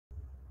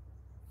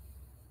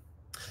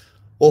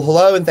Well,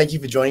 hello, and thank you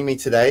for joining me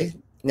today.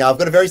 Now, I've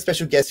got a very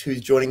special guest who's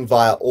joining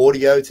via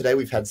audio today.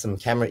 We've had some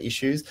camera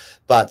issues,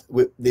 but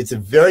it's a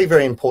very,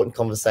 very important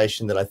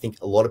conversation that I think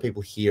a lot of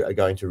people here are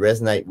going to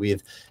resonate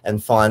with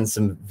and find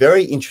some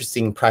very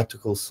interesting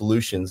practical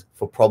solutions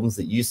for problems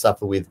that you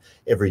suffer with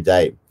every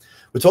day.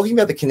 We're talking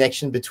about the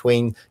connection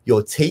between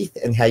your teeth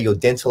and how your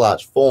dental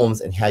arch forms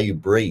and how you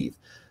breathe.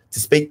 To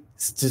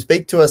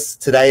speak to us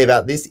today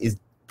about this is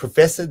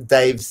Professor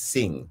Dave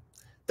Singh.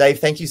 Dave,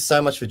 thank you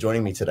so much for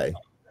joining me today.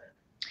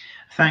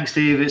 Thanks,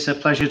 Steve. It's a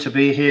pleasure to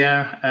be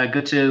here.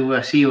 Good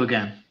to see you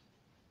again.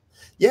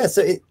 Yeah,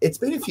 so it's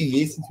been a few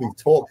years since we've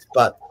talked,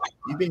 but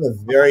you've been a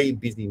very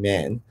busy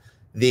man.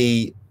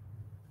 Your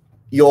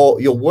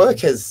work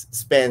has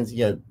spanned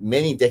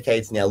many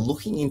decades now,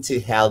 looking into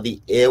how the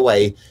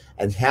airway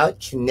and how it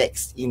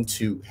connects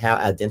into how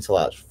our dental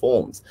arch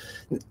forms.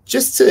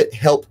 Just to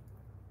help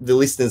the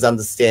listeners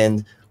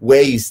understand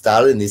where you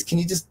started in this, can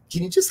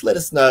you just let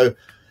us know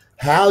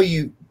how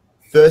you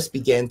first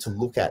began to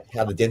look at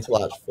how the dental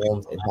arch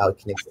forms and how it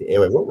connects to the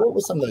airway? What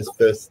were some of those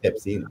first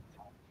steps in?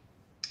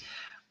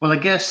 Well, I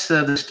guess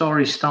the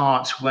story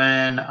starts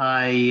when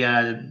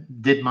I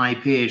did my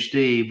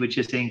PhD, which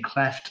is in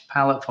cleft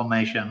palate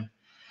formation.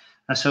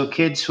 And so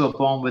kids who are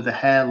born with a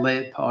hair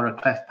lip or a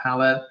cleft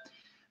palate,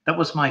 that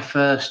was my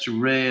first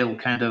real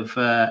kind of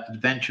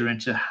adventure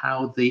into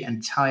how the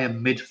entire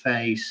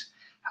mid-face,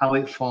 how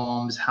it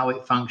forms, how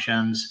it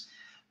functions,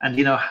 and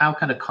how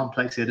kind of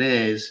complex it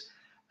is.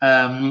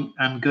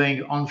 And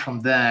going on from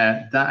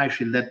there, that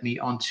actually led me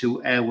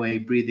onto airway,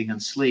 breathing,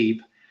 and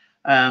sleep.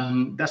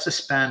 That's a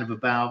span of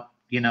about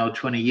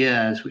 20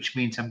 years, which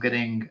means I'm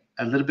getting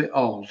a little bit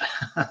old.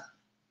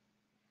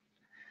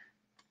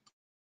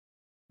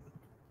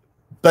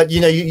 But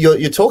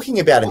you're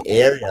talking about an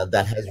area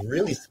that has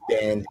really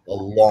spanned a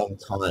long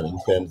time in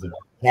terms of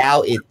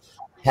how it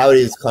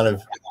is kind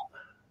of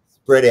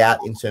spread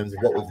out in terms of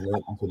what we've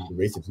learned in terms of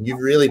research. And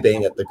you've really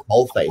been at the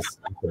coalface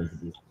in terms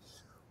of this.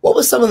 What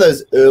were some of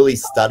those early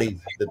studies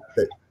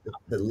that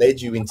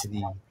led you into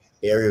the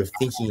area of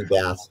thinking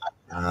about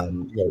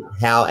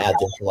how our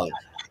dental arch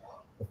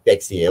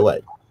affects the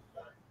airway?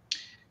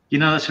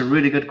 That's a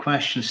really good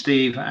question,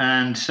 Steve.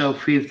 And so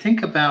if we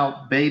think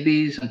about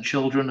babies and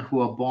children who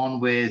are born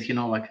with,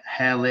 like a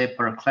hair lip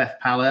or a cleft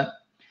palate,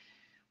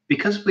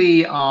 because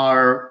we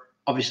are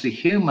obviously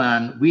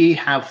human, we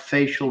have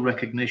facial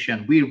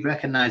recognition. We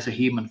recognize a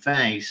human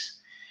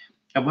face.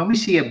 And when we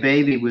see a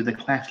baby with a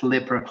cleft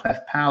lip or a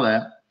cleft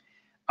palate,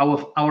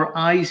 our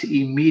eyes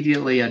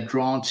immediately are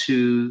drawn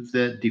to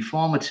the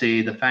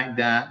deformity, the fact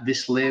that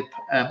this lip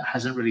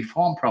hasn't really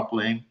formed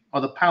properly, or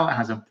the palate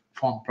hasn't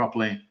formed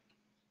properly.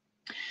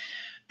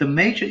 The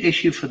major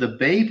issue for the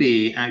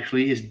baby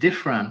actually is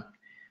different.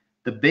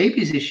 The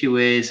baby's issue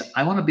is,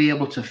 I want to be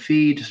able to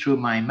feed through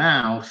my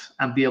mouth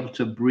and be able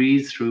to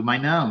breathe through my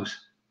nose.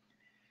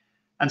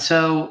 And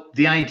so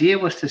the idea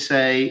was to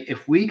say,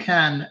 if we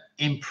can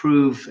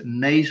improve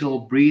nasal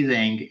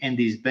breathing in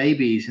these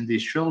babies, in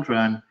these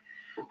children,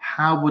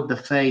 how would the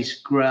face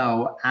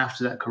grow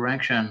after that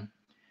correction?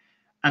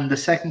 And the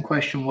second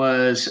question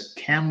was,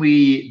 can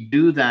we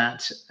do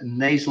that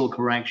nasal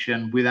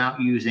correction without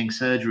using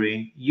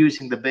surgery,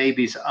 using the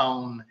baby's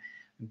own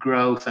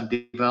growth and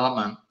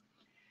development?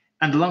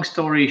 And the long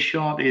story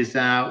short is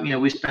that,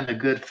 we spent a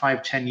good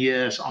 5-10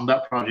 years on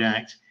that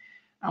project,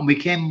 and we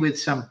came with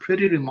some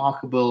pretty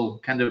remarkable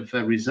kind of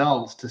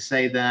results to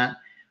say that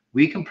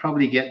we can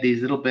probably get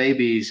these little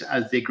babies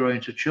as they grow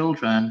into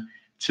children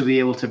to be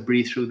able to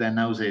breathe through their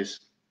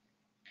noses.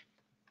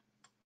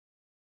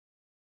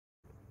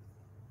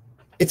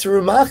 It's a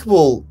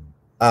remarkable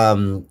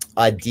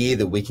idea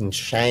that we can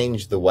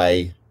change the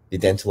way the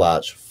dental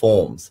arch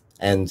forms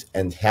and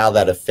how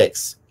that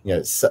affects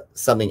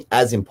something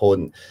as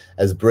important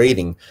as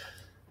breathing.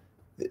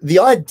 The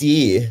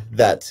idea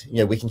that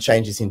we can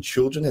change this in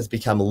children has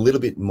become a little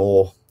bit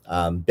more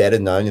better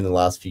known in the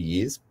last few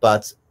years,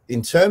 but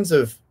in terms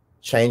of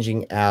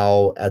changing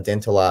our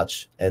dental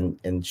arch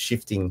and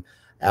shifting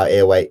our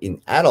airway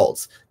in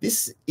adults,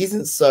 this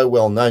isn't so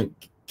well known.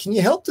 Can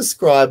you help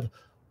describe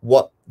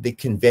what the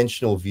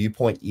conventional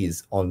viewpoint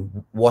is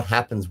on what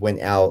happens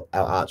when our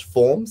arch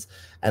forms,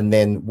 and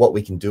then what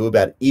we can do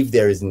about it if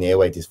there is an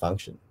airway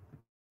dysfunction?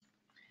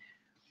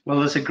 Well,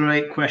 that's a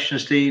great question,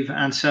 Steve.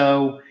 And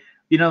so,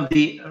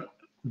 the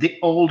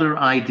older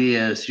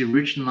ideas, the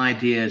original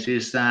ideas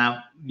is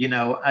that,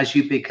 as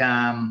you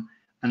become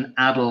an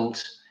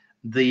adult,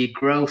 the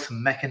growth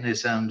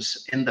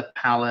mechanisms in the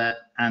palate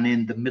and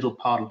in the middle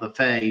part of the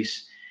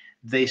face,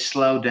 they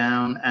slow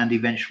down and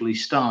eventually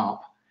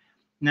stop.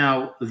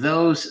 Now,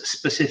 those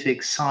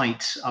specific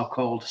sites are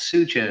called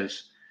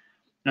sutures.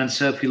 And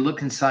so if you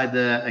look inside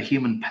a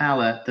human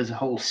palate, there's a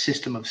whole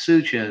system of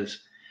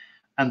sutures.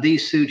 And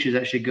these sutures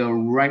actually go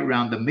right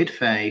around the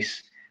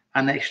midface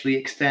and actually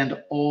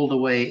extend all the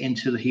way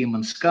into the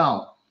human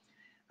skull.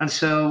 And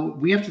so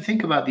we have to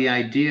think about the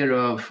idea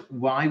of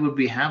why would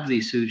we have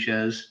these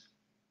sutures?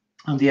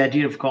 And the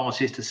idea, of course,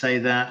 is to say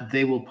that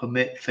they will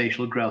permit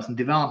facial growth and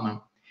development.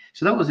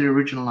 So that was the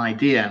original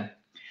idea.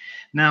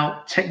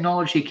 Now,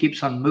 technology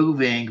keeps on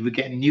moving. We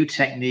get new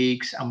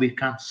techniques, and we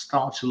can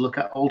start to look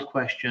at old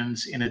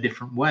questions in a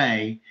different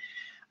way.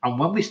 And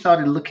when we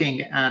started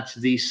looking at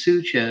these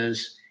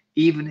sutures,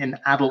 even in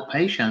adult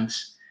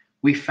patients,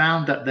 we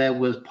found that there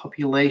was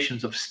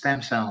populations of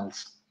stem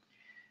cells.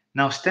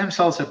 Now, stem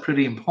cells are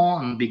pretty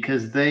important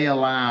because they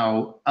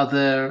allow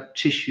other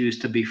tissues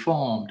to be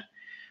formed.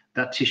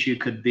 That tissue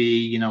could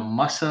be,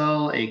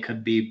 muscle, it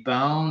could be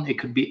bone, it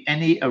could be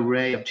any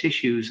array of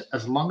tissues.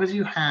 As long as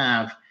you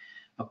have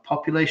a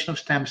population of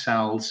stem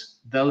cells,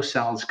 those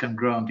cells can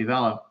grow and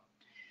develop.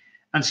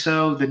 And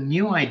so the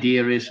new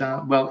idea is,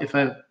 well, if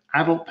an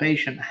adult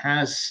patient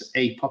has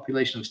a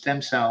population of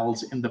stem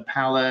cells in the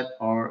palate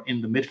or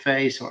in the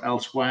midface or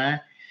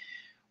elsewhere,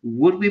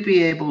 would we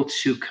be able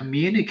to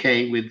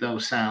communicate with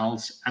those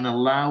cells and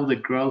allow the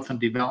growth and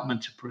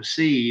development to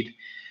proceed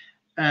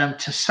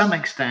to some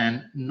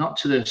extent, not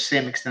to the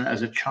same extent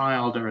as a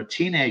child or a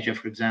teenager,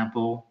 for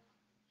example?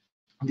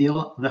 The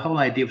whole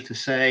idea was to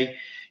say,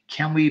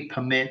 can we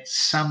permit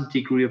some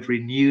degree of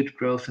renewed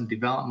growth and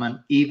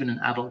development, even in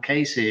adult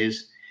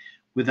cases,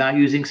 without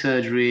using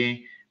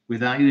surgery,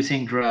 without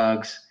using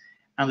drugs?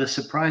 And the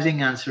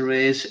surprising answer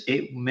is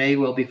it may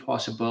well be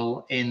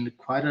possible in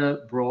quite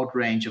a broad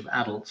range of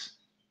adults.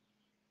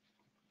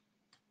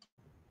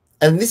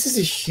 And this is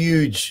a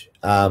huge,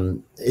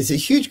 it's a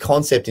huge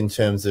concept in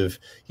terms of,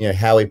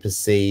 how we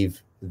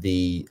perceive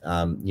the,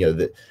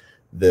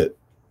 the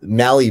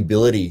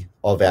malleability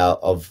of our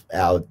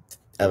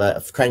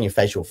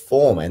craniofacial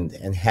form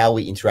and how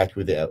we interact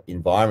with our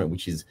environment,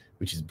 which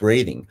is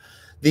breathing.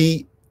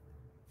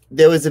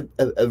 There was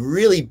a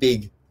really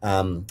big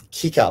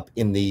kick up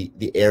in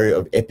the area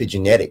of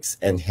epigenetics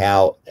and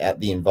how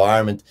the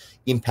environment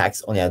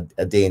impacts on our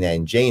DNA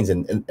and genes.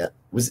 And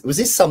was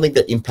this something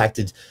that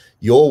impacted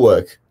your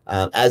work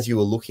as you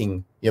were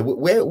looking?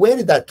 Where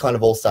did that kind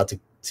of all start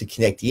to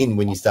connect in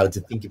when you started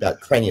to think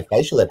about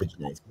craniofacial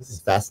epigenetics? This is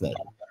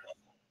fascinating.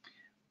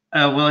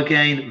 Well,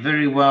 again,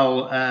 very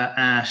well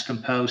asked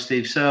and posed,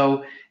 Steve.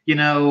 So,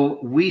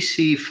 we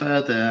see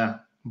further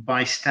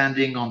by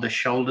standing on the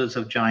shoulders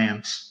of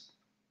giants.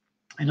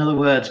 In other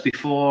words,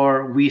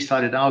 before we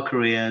started our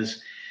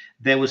careers,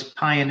 there was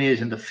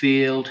pioneers in the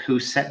field who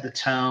set the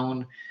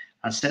tone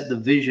and set the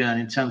vision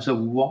in terms of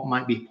what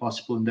might be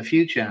possible in the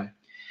future.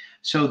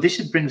 So this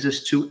brings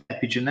us to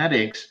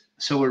epigenetics.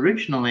 So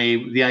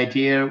originally, the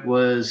idea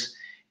was,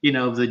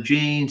 the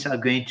genes are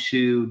going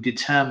to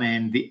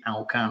determine the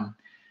outcome.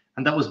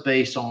 And that was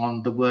based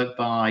on the work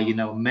by,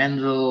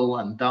 Mendel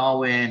and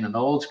Darwin and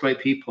all those great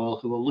people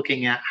who were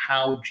looking at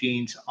how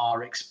genes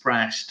are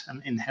expressed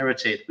and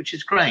inherited, which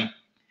is great.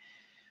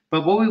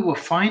 But what we were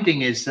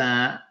finding is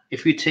that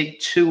if we take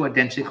two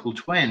identical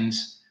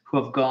twins who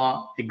have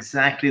got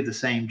exactly the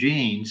same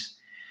genes,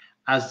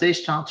 as they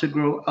start to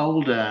grow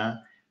older,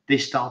 they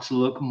start to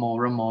look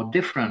more and more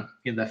different.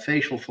 Their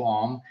facial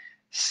form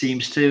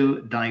seems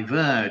to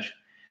diverge.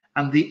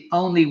 And the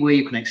only way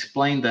you can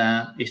explain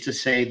that is to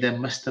say there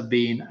must have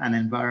been an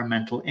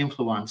environmental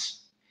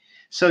influence.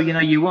 So,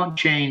 you won't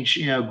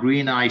change,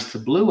 green eyes to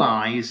blue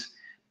eyes,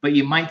 but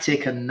you might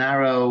take a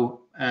narrow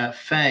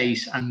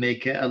face and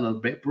make it a little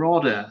bit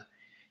broader.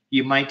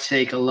 You might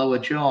take a lower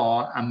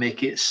jaw and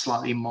make it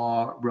slightly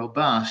more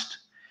robust.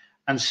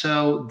 And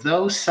so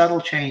those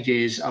subtle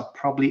changes are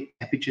probably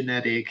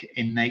epigenetic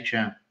in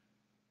nature.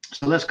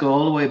 So let's go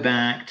all the way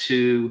back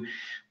to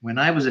when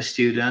I was a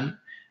student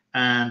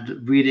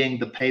and reading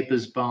the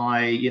papers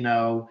by,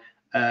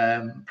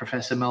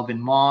 Professor Melvin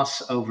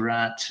Moss over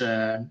at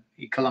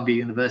Columbia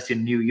University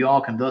in New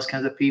York and those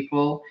kinds of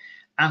people.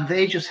 And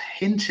they just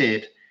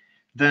hinted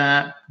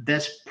that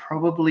there's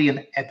probably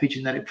an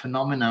epigenetic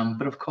phenomenon.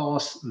 But of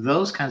course,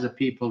 those kinds of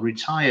people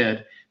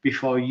retired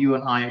before you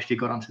and I actually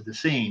got onto the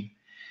scene.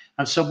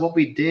 And so what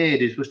we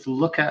did was to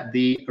look at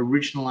the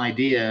original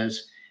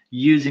ideas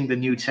using the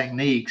new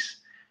techniques,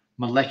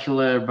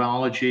 molecular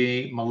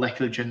biology,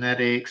 molecular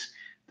genetics,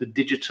 the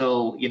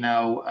digital,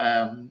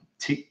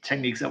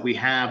 techniques that we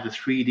have, the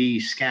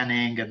 3D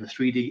scanning and the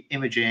 3D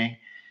imaging,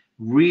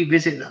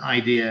 revisit the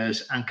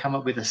ideas and come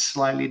up with a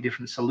slightly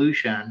different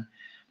solution.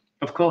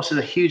 Of course,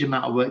 there's a huge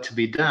amount of work to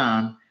be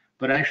done,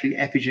 but actually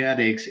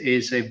epigenetics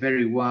is a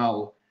very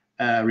well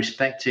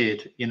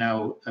respected,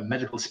 a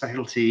medical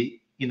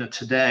specialty.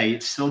 Today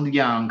it's still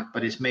young,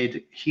 but it's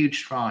made huge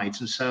strides.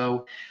 And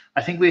so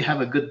I think we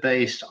have a good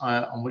base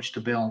on which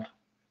to build.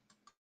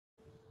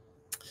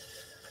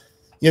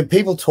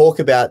 People talk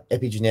about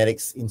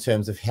epigenetics in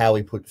terms of how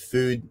we put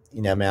food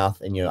in our mouth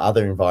and,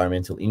 other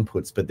environmental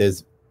inputs. But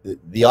there's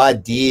the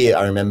idea,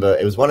 I remember,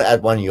 it was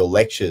at one of your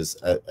lectures,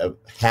 of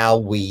how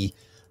we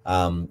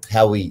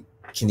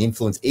can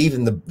influence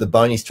even the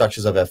bony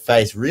structures of our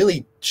face,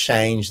 really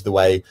change the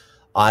way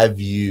I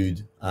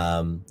viewed,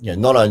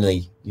 not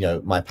only,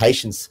 my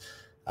patients'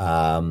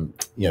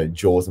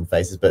 jaws and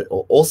faces, but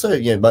also,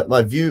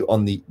 my view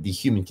on the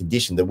human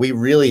condition, that we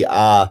really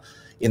are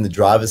in the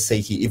driver's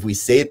seat here if we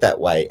see it that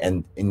way,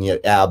 and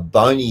our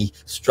bony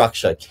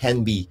structure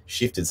can be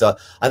shifted. So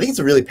I think it's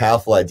a really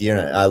powerful idea,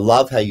 and I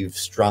love how you've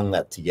strung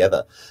that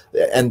together.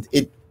 And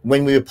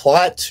when we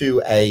apply it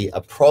to a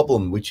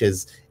problem which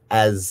is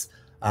as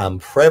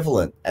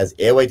prevalent as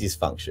airway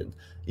dysfunction,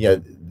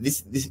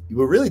 this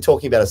we're really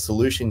talking about a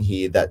solution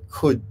here that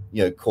could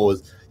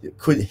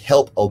could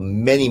help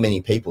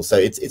many people. So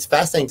it's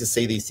fascinating to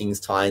see these things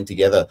tying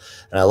together,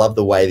 and I love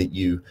the way that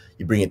you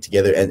bring it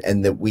together,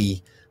 and that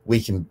we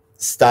can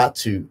start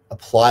to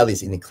apply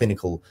this in a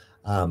clinical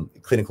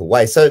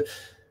way. So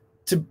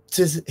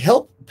to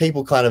help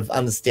people kind of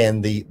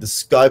understand the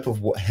scope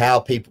of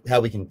how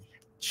we can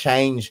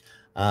change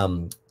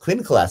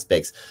clinical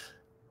aspects,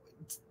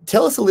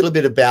 tell us a little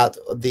bit about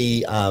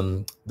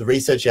the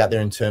research out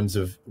there in terms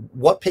of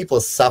what people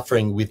are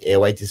suffering with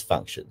airway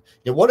dysfunction.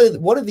 What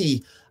are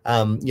the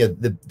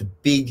the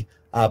big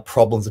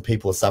problems that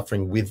people are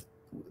suffering with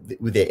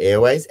their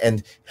airways,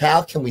 and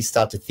how can we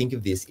start to think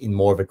of this in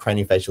more of a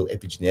craniofacial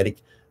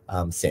epigenetic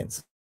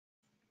sense?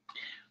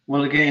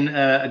 Well, again,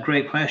 a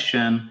great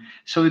question.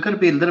 So we've got to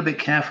be a little bit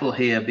careful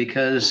here,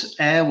 because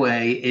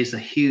airway is a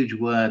huge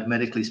word,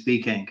 medically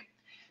speaking,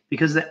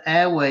 because the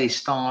airway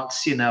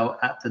starts,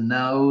 at the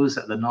nose,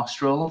 at the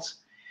nostrils.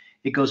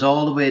 It goes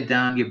all the way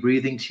down your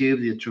breathing tube,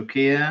 your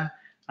trachea,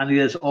 and it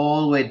goes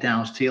all the way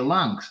down to your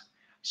lungs.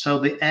 So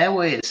the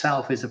airway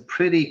itself is a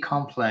pretty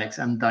complex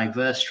and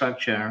diverse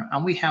structure,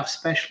 and we have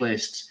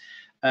specialists,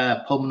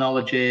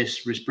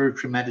 pulmonologists,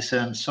 respiratory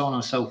medicine, so on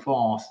and so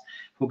forth,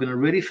 who are going to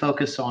really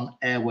focus on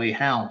airway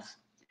health.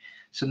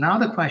 So now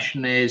the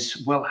question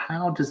is, well,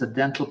 how does the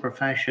dental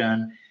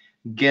profession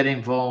get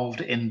involved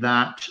in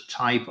that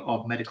type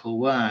of medical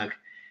work?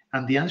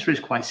 And the answer is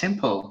quite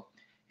simple,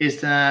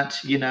 is that,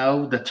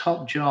 the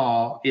top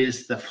jaw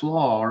is the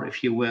floor,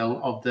 if you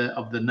will, of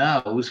the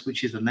nose,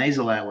 which is the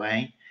nasal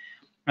airway.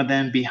 And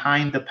then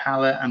behind the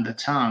palate and the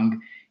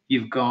tongue,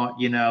 you've got,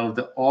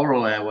 the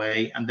oral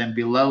airway. And then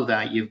below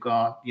that, you've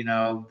got,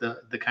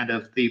 the kind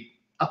of the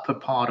upper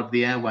part of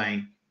the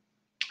airway.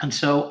 And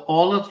so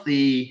all of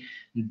the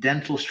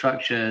dental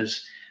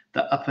structures,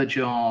 the upper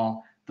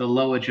jaw, the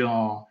lower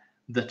jaw,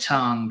 the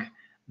tongue,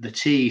 the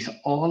teeth,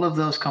 all of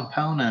those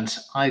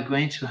components are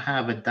going to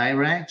have a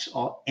direct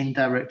or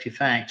indirect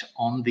effect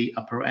on the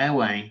upper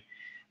airway.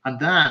 And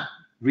that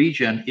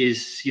region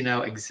is,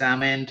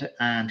 examined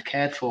and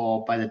cared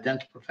for by the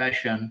dental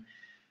profession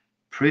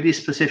pretty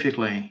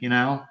specifically,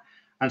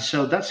 And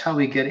so that's how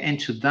we get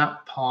into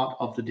that part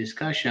of the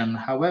discussion.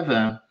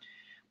 However,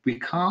 we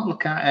can't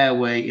look at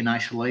airway in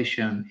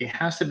isolation. It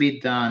has to be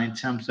done in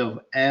terms of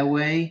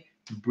airway,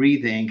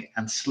 breathing,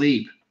 and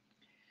sleep.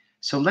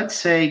 So let's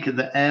say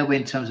the airway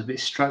in terms of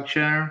its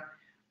structure,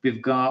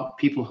 we've got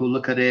people who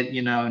look at it,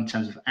 in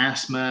terms of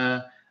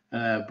asthma,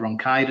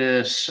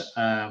 bronchitis,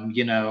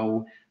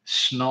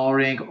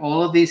 snoring.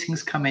 All of these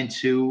things come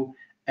into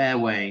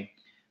airway.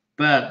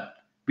 But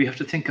we have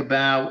to think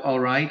about, all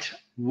right,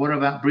 what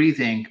about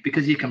breathing?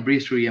 Because you can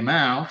breathe through your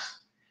mouth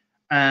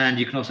and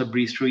you can also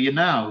breathe through your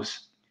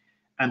nose.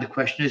 And the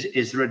question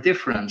is there a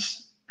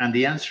difference? And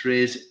the answer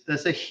is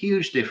there's a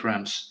huge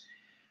difference.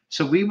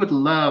 So we would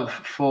love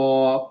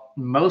for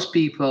most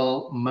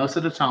people, most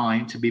of the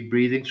time, to be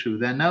breathing through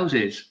their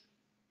noses.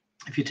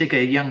 If you take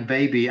a young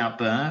baby at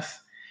birth,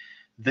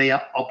 they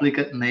are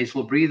obligate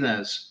nasal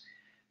breathers.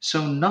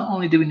 So not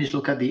only do we need to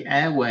look at the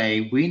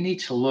airway, we need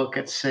to look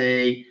at,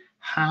 say,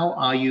 how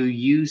are you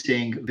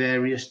using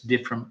various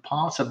different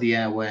parts of the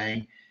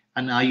airway,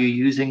 and are you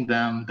using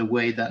them the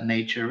way that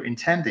nature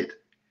intended?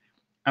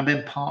 And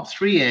then part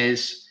 3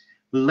 is,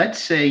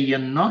 let's say you're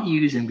not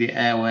using the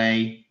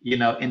airway,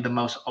 in the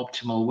most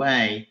optimal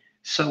way.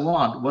 So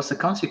what? What's the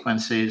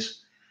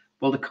consequences?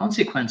 Well, the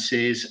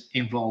consequences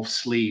involve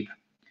sleep,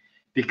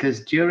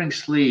 because during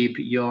sleep,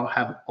 you'll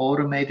have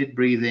automated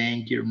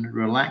breathing. You're in a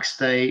relaxed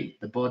state.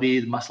 The body,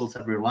 the muscles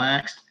have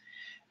relaxed.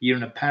 You're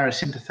in a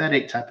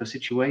parasympathetic type of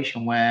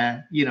situation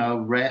where,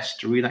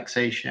 rest,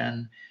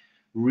 relaxation,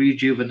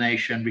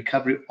 rejuvenation,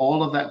 recovery,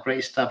 all of that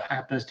great stuff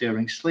happens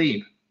during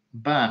sleep.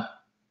 But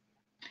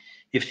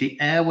if the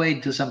airway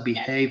doesn't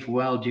behave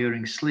well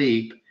during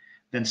sleep,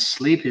 then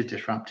sleep is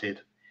disrupted.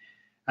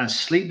 And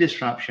sleep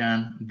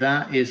disruption,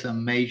 that is a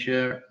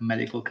major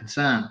medical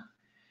concern.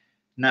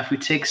 Now, if we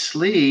take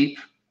sleep,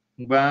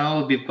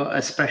 well, we've got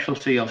a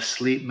specialty of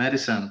sleep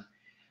medicine.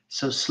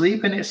 So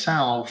sleep in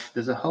itself,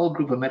 there's a whole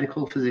group of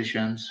medical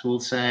physicians who will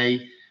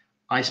say,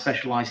 I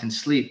specialize in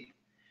sleep.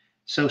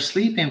 So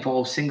sleep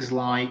involves things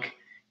like,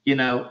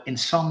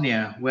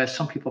 insomnia, where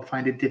some people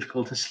find it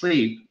difficult to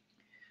sleep.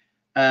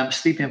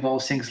 Sleep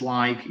involves things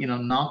like,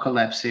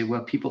 narcolepsy,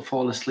 where people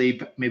fall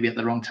asleep maybe at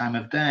the wrong time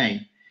of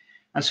day.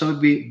 And so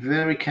we'd be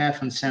very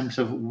careful in terms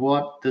of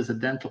what does the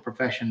dental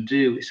profession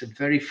do. It's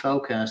very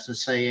focused on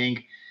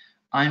saying,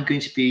 I'm going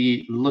to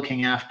be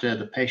looking after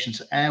the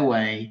patient's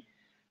airway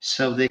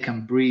so they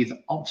can breathe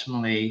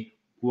optimally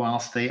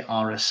whilst they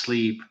are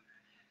asleep.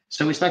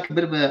 So it's like a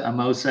bit of a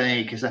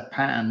mosaic, it's a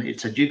pattern,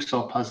 it's a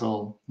jigsaw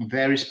puzzle.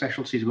 Various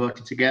specialties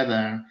working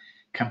together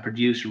can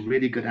produce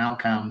really good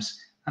outcomes.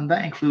 And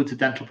that includes the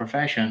dental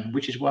profession,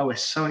 which is why we're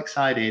so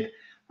excited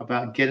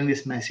about getting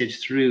this message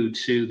through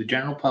to the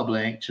general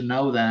public to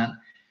know that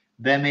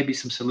there may be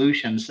some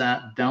solutions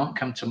that don't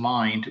come to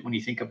mind when you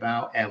think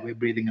about airway,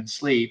 breathing, and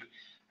sleep.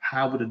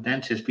 How would a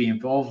dentist be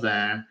involved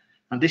there?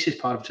 And this is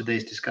part of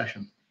today's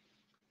discussion.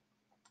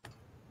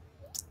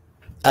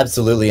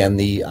 Absolutely, and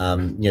the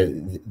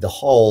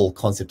whole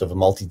concept of a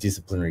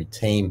multidisciplinary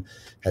team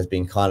has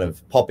been kind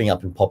of popping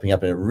up, and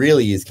it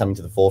really is coming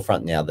to the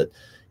forefront now that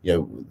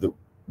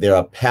there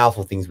are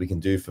powerful things we can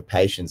do for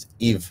patients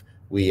if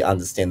we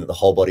understand that the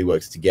whole body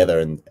works together,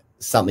 and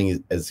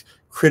something as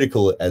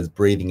critical as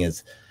breathing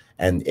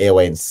and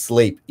airway and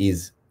sleep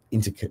is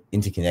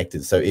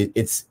interconnected. So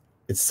it's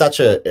such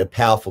a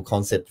powerful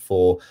concept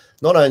for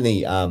not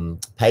only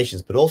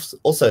patients, but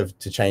also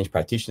to change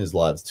practitioners'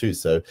 lives too.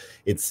 So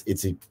it's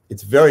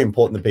very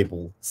important that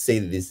people see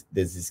that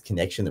there's this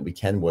connection, that we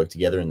can work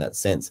together in that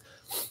sense.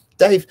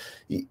 Dave,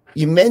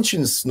 you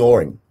mentioned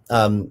snoring,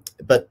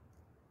 but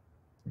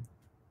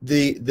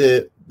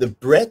the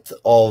breadth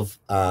of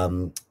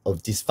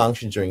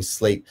dysfunction during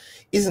sleep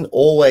isn't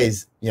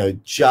always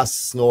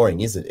just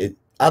snoring, is it?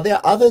 Are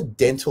there other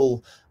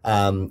dental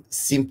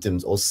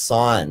symptoms or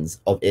signs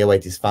of airway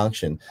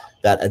dysfunction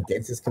that a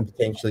dentist can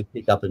potentially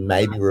pick up and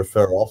maybe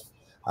refer off,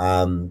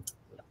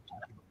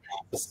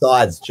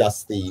 besides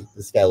just the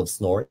scale of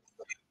snoring?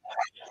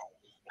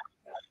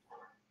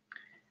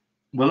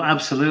 Well,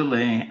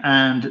 absolutely.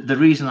 And the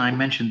reason I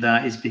mentioned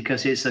that is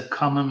because it's a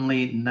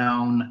commonly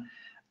known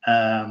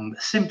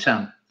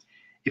symptom.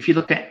 If you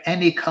look at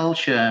any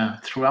culture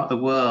throughout the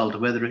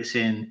world, whether it's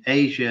in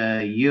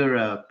Asia,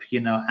 Europe,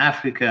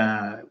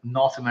 Africa,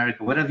 North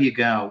America, wherever you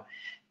go,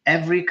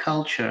 every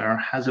culture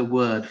has a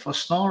word for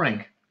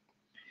snoring,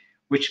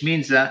 which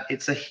means that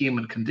it's a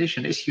human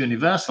condition. It's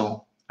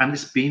universal, and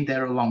it's been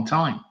there a long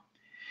time.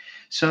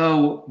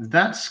 So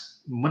that's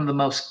one of the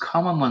most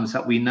common ones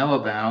that we know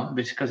about,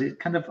 because it's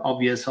kind of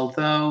obvious,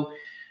 although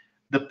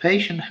the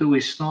patient who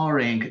is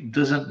snoring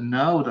doesn't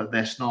know that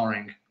they're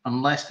snoring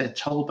unless they're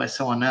told by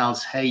someone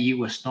else, hey, you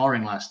were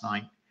snoring last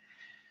night.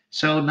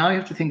 So now you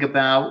have to think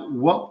about,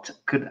 what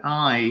could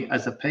I,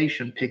 as a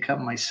patient, pick up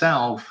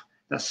myself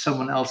that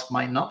someone else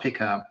might not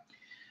pick up?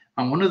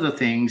 And one of the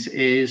things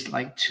is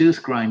like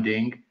tooth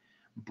grinding,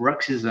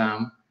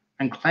 bruxism,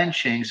 and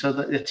clenching, so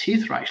that the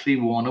teeth are actually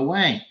worn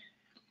away.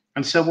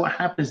 And so what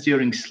happens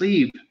during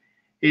sleep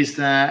is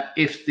that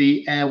if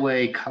the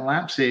airway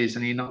collapses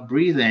and you're not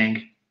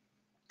breathing,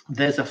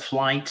 there's a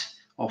flight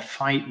or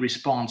fight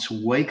response.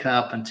 Wake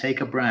up and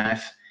take a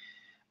breath.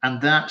 And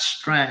that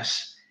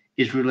stress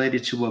is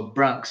related to a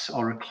brux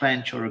or a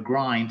clench or a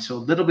grind. So a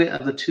little bit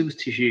of the tooth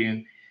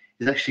tissue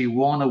is actually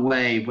worn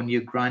away when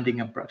you're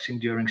grinding and bruxing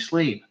during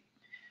sleep.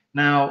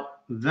 Now,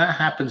 that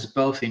happens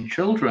both in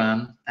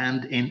children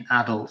and in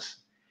adults.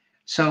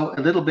 So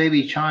a little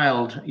baby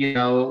child,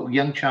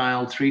 young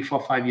child, 3,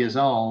 4, 5 years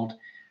old,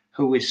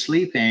 who is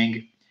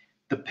sleeping,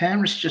 the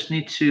parents just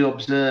need to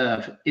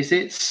observe, is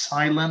it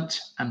silent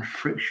and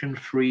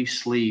friction-free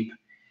sleep?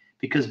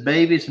 Because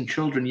babies and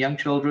children, young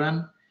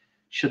children,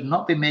 should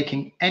not be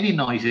making any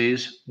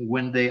noises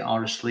when they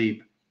are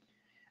asleep.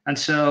 And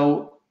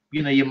so,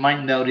 you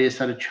might notice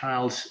that a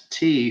child's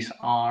teeth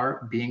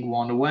are being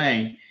worn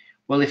away.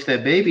 Well, if they're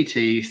baby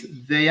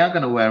teeth, they are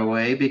going to wear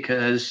away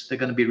because they're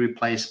going to be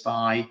replaced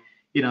by,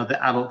 the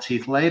adult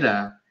teeth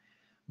later.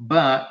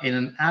 But in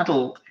an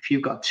adult, if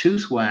you've got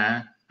tooth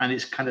wear and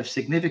it's kind of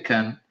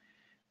significant,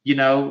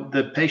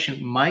 the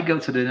patient might go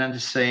to the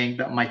dentist saying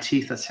that my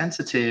teeth are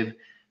sensitive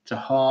to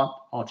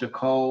hot or to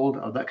cold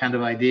or that kind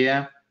of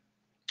idea.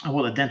 And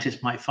what the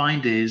dentist might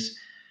find is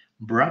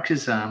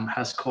bruxism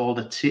has caused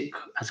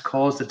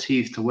the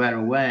teeth to wear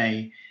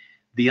away.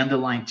 The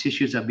underlying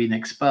tissues have been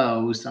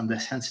exposed and they're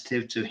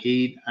sensitive to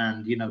heat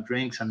and,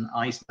 drinks and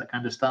ice, that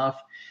kind of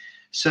stuff.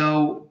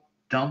 So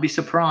don't be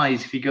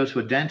surprised if you go to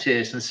a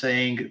dentist and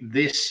saying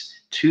this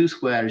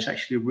tooth wear is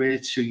actually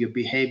related to your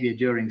behavior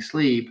during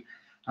sleep.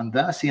 And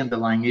that's the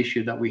underlying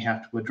issue that we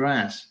have to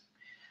address.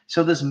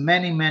 So there's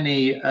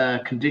many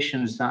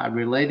conditions that are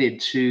related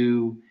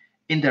to,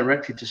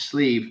 indirectly to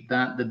sleep,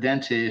 that the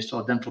dentist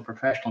or dental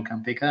professional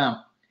can pick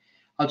up.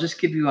 I'll just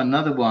give you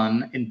another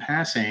one in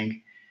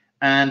passing.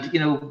 And,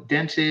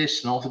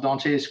 dentists and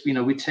orthodontists,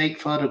 we take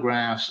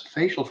photographs,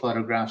 facial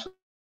photographs of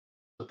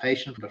the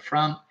patient from the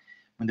front,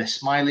 when they're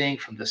smiling,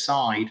 from the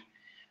side.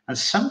 And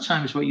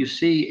sometimes what you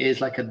see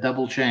is like a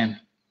double chin.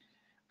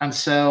 And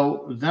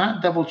so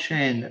that double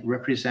chin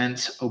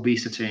represents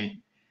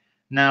obesity.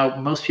 Now,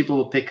 most people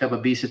will pick up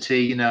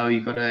obesity,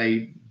 you've got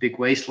a big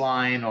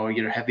waistline or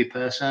you're a heavy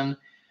person,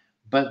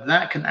 but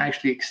that can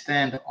actually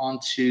extend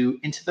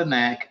into the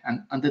neck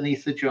and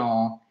underneath the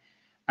jaw.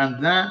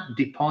 And that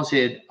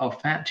deposit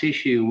of fat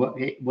tissue,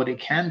 what it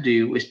can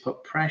do is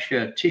put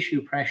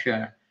tissue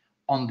pressure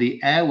on the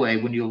airway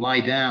when you lie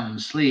down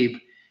and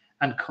sleep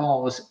and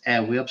cause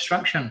airway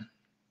obstruction.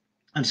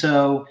 And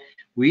so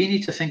we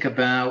need to think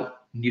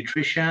about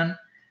nutrition.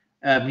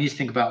 We need to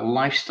think about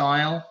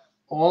lifestyle.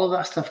 All of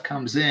that stuff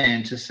comes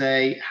in to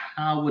say,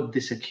 how would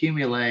this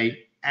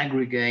accumulate,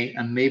 aggregate,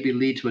 and maybe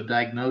lead to a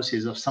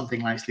diagnosis of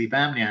something like sleep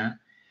apnea?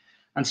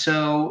 And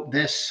so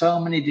there's so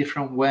many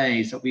different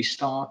ways that we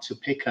start to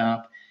pick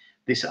up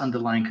this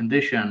underlying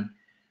condition.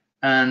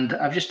 And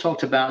I've just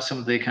talked about some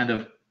of the kind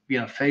of,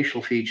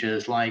 facial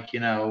features like,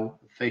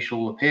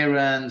 facial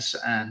appearance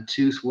and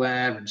tooth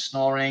wear and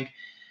snoring.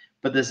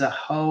 But there's a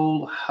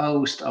whole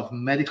host of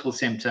medical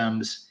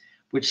symptoms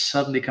which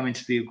suddenly come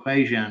into the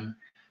equation,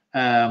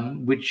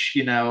 which,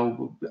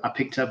 are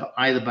picked up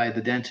either by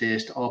the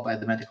dentist or by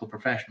the medical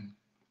profession.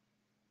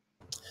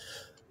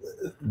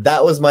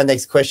 That was my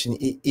next question.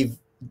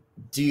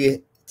 Do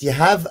you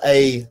have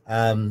a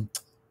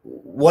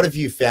what have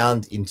you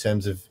found in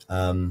terms of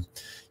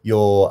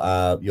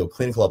your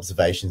clinical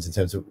observations, in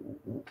terms of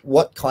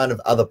what kind of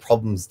other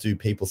problems do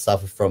people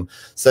suffer from?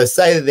 So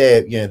say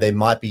they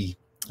might be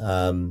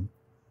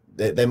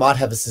they might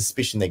have a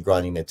suspicion they're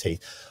grinding their teeth.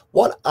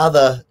 What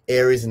other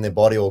areas in their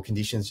body or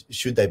conditions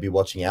should they be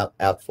watching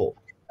out for?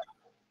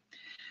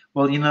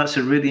 Well, that's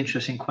a really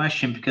interesting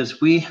question,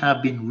 because we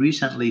have been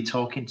recently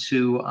talking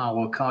to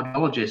our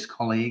cardiologist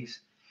colleagues,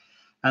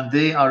 and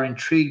they are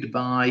intrigued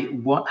by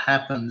what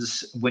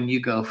happens when you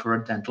go for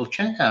a dental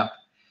checkup.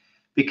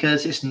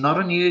 Because it's not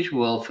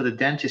unusual for the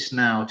dentist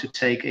now to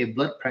take a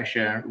blood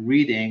pressure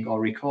reading or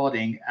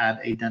recording at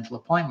a dental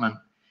appointment.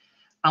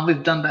 And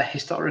we've done that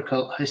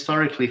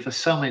historically for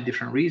so many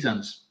different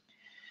reasons.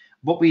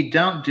 What we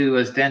don't do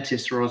as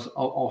dentists or as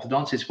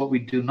orthodontists, what we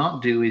do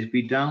not do is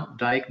we don't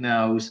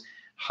diagnose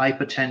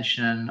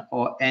hypertension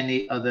or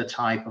any other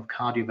type of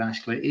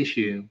cardiovascular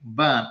issue.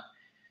 But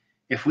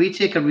if we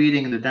take a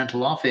reading in the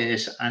dental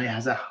office and it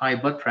has a high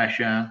blood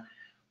pressure,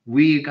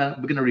 we're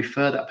going to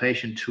refer that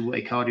patient to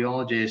a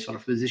cardiologist or a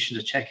physician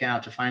to check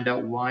out, to find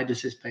out, why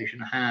does this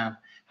patient have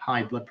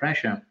high blood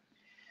pressure?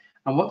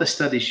 And what the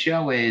studies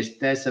show is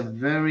there's a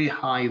very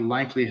high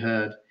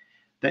likelihood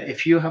that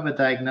if you have a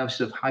diagnosis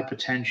of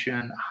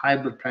hypertension, high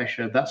blood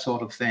pressure, that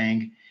sort of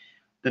thing,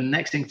 the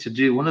next thing to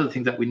do, one of the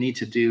things that we need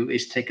to do,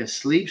 is take a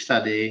sleep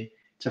study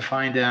to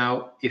find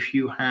out if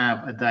you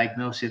have a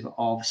diagnosis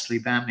of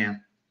sleep apnea.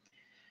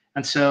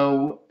 And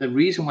so the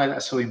reason why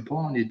that's so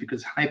important is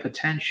because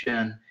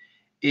hypertension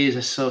is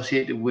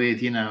associated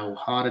with,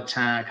 heart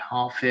attack,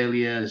 heart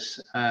failures,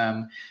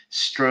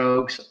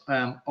 strokes,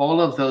 all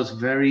of those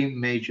very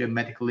major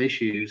medical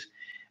issues.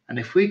 And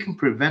if we can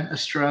prevent a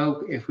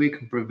stroke, if we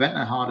can prevent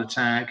a heart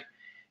attack,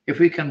 if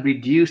we can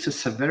reduce the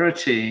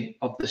severity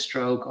of the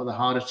stroke or the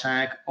heart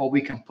attack, or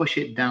we can push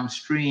it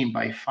downstream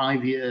by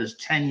 5 years,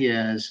 10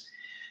 years,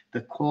 the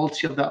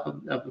quality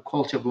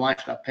of life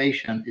of that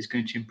patient is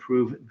going to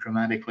improve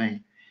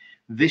dramatically.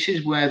 This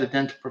is where the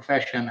dental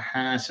profession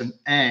has an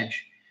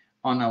edge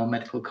on our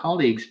medical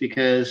colleagues,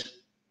 because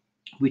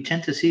we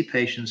tend to see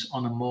patients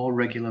on a more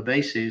regular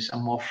basis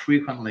and more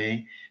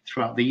frequently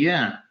throughout the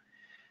year.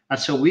 And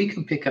so we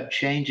can pick up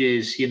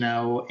changes,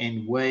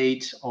 in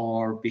weight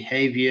or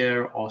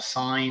behavior or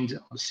signs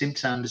or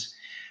symptoms,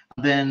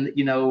 and then,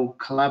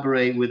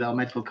 collaborate with our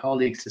medical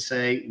colleagues to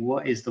say,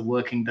 what is the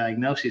working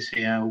diagnosis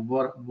here?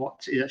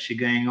 What is actually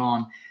going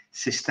on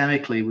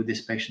systemically with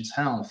this patient's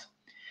health?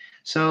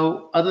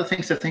 So other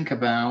things to think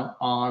about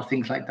are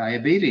things like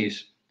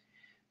diabetes.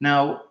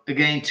 Now,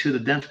 again, to the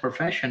dental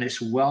profession,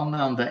 it's well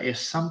known that if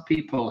some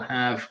people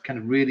have kind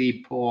of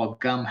really poor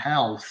gum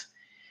health,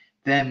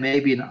 there may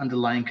be an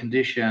underlying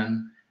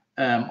condition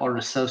or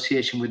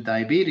association with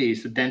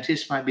diabetes. The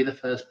dentist might be the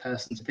first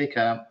person to pick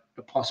up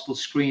a possible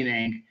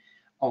screening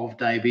of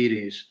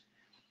diabetes.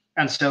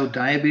 And so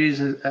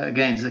diabetes,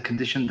 again, is a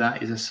condition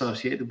that is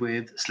associated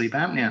with sleep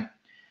apnea.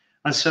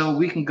 And so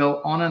we can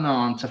go on and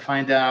on to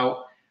find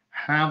out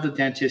how the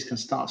dentist can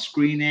start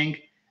screening,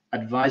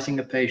 advising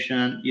a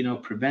patient,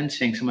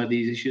 preventing some of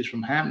these issues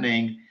from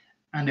happening.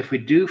 And if we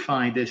do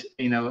find this,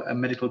 a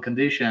medical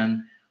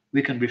condition,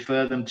 we can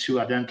refer them to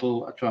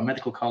our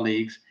medical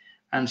colleagues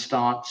and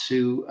start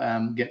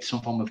to get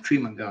some form of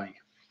treatment going.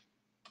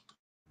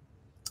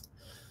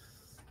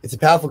 It's a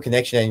powerful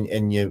connection,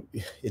 and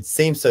it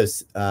seems so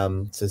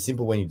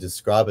simple when you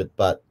describe it,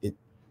 but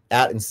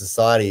out in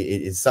society,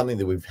 it is something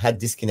that we've had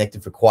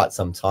disconnected for quite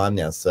some time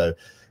now. So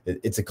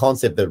it's a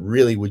concept that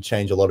really would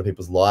change a lot of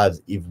people's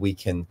lives if we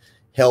can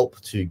help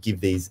to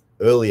give these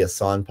earlier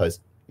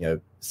signposts,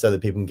 so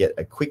that people can get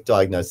a quick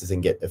diagnosis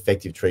and get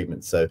effective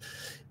treatment. So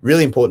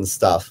really important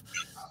stuff.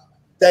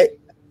 I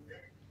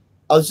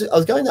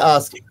was going to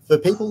ask, for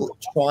people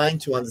trying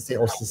to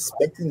understand or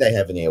suspecting they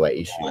have an airway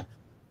issue,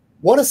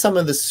 what are some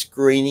of the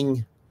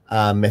screening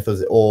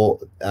methods or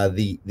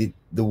the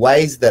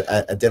ways that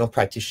a dental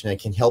practitioner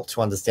can help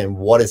to understand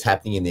what is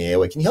happening in the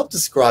airway? Can you help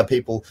describe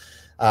to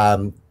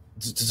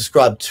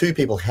describe to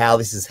people how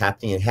this is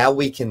happening and how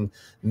we can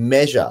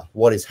measure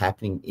what is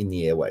happening in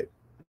the airway?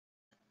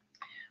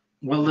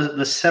 Well,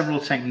 there's several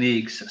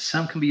techniques.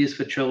 Some can be used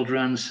for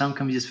children, some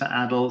can be used for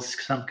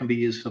adults, some can be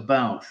used for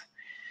both.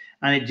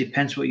 And it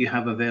depends what you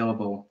have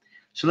available.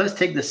 So let's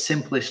take the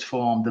simplest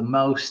form, the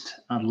most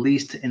and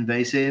least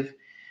invasive.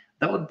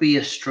 That would be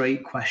a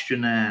straight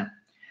questionnaire.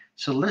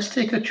 So let's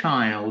take a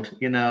child,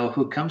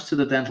 who comes to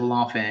the dental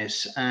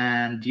office,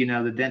 and,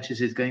 the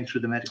dentist is going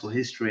through the medical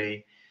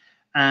history.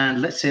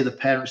 And let's say the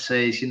parent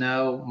says,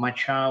 my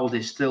child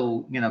is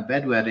still,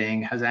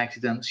 bedwetting, has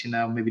accidents,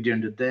 maybe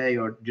during the day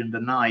or during the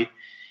night.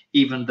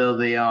 even though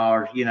they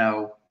are,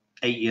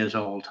 8 years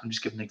old. I'm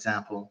just giving an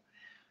example.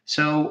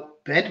 So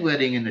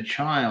bedwetting in the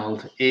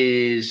child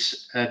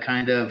is a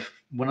kind of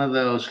one of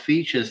those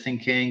features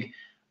thinking,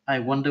 I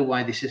wonder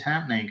why this is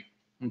happening.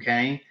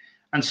 Okay.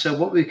 And so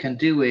what we can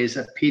do is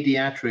a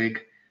pediatric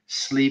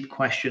sleep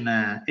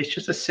questionnaire. It's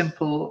just a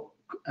simple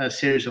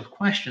series of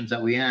questions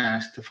that we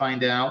ask to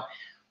find out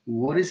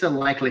what is the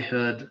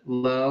likelihood,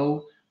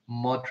 low,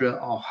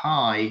 moderate, or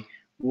high?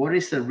 What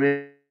is the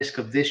risk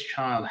of this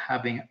child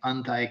having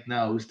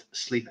undiagnosed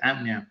sleep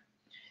apnea?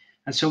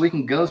 And so we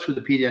can go through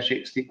the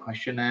pediatric sleep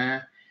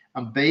questionnaire,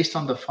 and based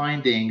on the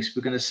findings,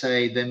 we're going to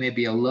say there may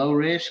be a low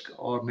risk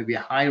or maybe a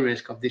high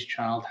risk of this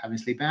child having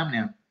sleep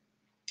apnea.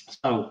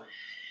 So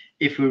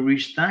if we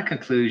reach that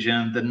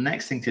conclusion, the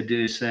next thing to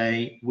do is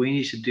say we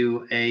need to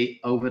do a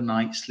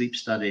overnight sleep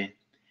study.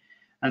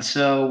 And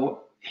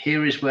so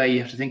here is where you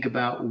have to think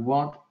about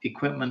what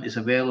equipment is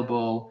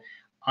available,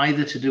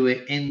 either to do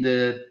it in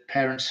the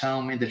parent's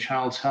home, in the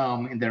child's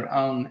home, in their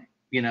own,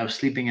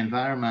 sleeping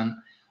environment,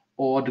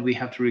 or do we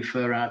have to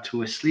refer out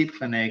to a sleep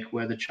clinic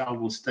where the child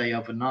will stay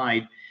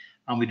overnight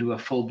and we do a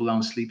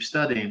full-blown sleep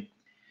study.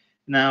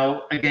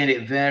 Now, again,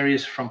 it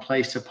varies from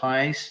place to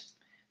place.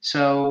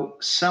 So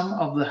some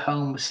of the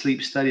home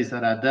sleep studies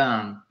that are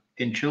done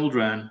in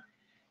children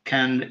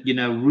can,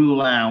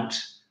 rule out,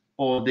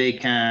 or they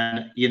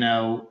can,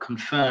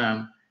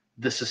 confirm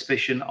the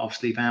suspicion of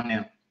sleep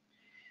apnea.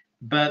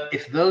 But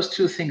if those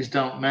two things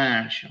don't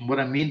match, and what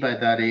I mean by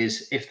that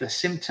is if the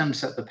symptoms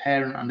that the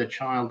parent and the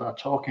child are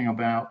talking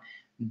about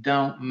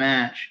don't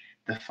match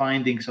the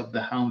findings of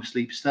the home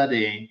sleep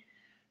study,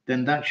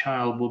 then that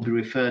child will be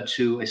referred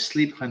to a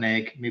sleep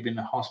clinic, maybe in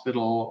a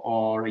hospital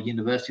or a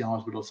university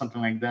hospital,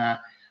 something like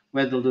that,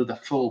 where they'll do the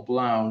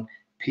full-blown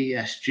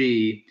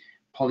PSG,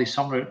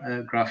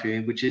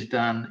 polysomnography, which is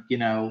done,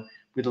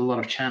 with a lot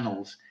of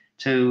channels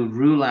to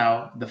rule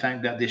out the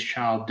fact that this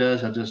child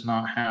does or does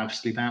not have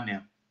sleep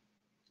apnea.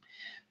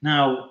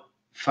 Now,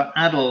 for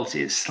adults,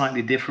 it's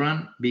slightly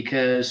different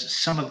because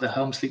some of the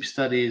home sleep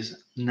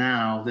studies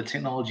now, the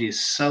technology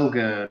is so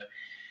good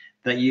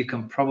that you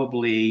can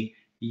probably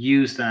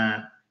use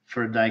that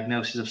for a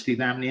diagnosis of sleep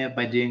apnea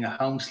by doing a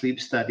home sleep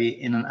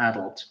study in an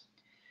adult.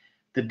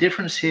 The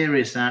difference here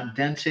is that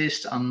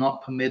dentists are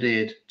not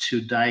permitted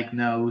to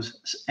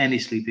diagnose any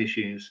sleep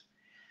issues.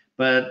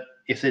 But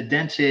if the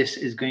dentist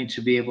is going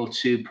to be able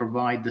to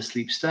provide the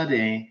sleep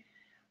study,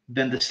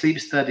 then the sleep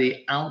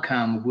study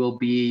outcome will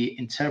be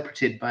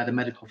interpreted by the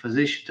medical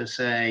physician to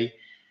say,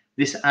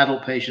 this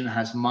adult patient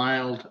has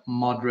mild,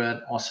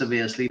 moderate, or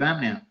severe sleep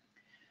apnea.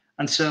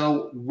 And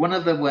so one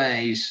of the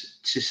ways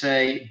to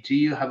say, do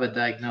you have a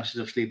diagnosis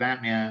of sleep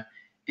apnea,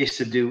 is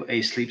to do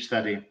a sleep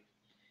study.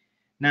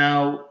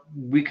 Now,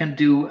 we can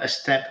do a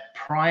step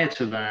prior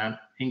to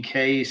that in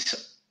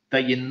case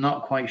that you're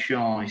not quite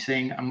sure. You're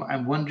saying,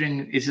 I'm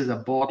wondering, is this a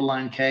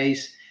borderline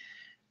case?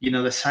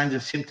 The signs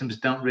and symptoms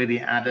don't really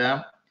add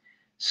up.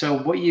 So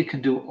what you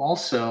can do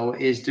also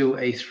is do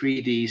a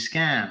 3D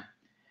scan,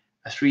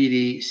 a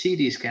 3D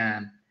CD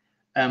scan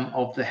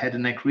of the head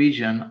and neck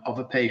region of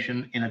a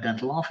patient in a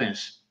dental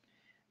office.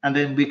 And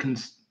then we can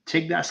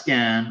take that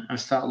scan and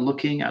start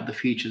looking at the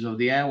features of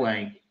the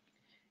airway.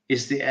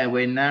 Is the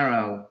airway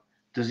narrow?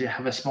 Does it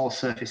have a small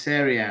surface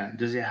area?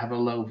 Does it have a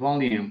low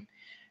volume?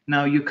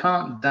 Now, you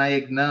can't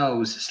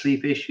diagnose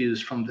sleep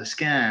issues from the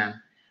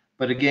scan,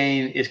 but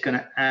again, it's going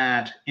to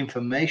add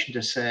information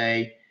to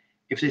say,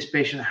 if this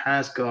patient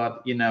has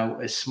got,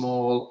 a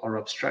small or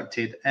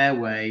obstructed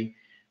airway,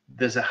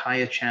 there's a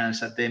higher chance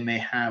that they may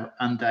have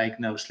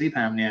undiagnosed sleep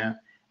apnea,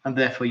 and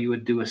therefore you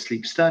would do a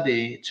sleep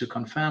study to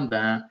confirm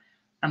that,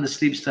 and the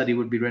sleep study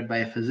would be read by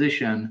a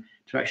physician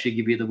to actually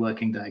give you the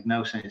working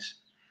diagnosis.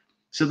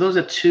 So those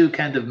are two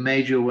kind of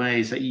major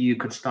ways that you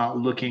could start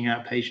looking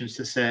at patients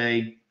to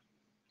say,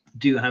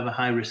 do you have a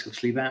high risk of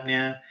sleep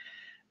apnea?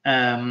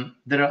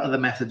 There are other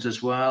methods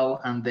as well,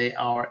 and they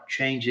are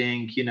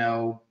changing,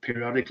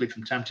 periodically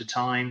from time to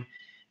time.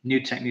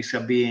 New techniques are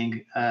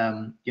being,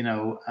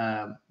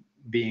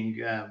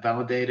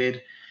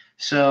 validated.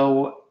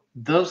 So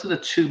those are the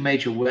two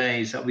major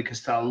ways that we can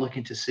start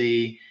looking to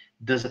see,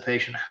 does a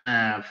patient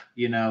have,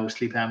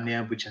 sleep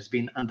apnea, which has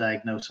been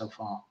undiagnosed so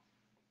far.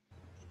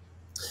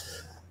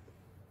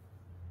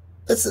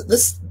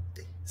 Let's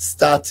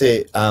start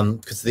to,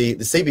 because the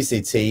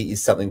CBCT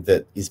is something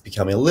that is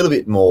becoming a little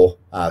bit more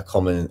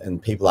common,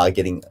 and people are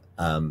getting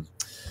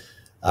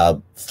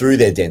through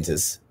their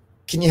dentists.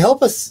 Can you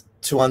help us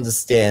to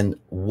understand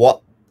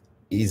what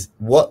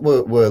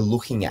we're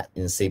looking at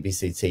in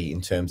CBCT in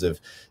terms of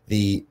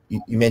you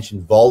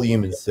mentioned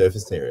volume and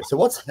surface area. So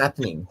what's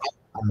happening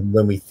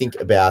when we think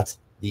about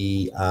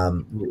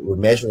we're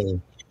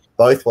measuring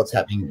both what's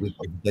happening with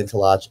the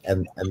dental arch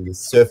and the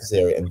surface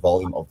area and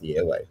volume of the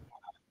airway?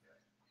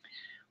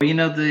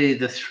 Well, the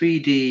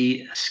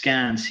 3D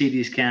scan,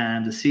 CD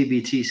scan, the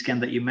CBT scan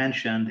that you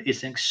mentioned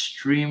is an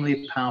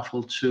extremely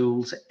powerful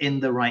tools in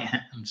the right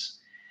hands.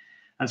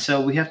 And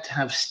so we have to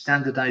have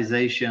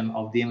standardization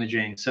of the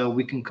imaging. So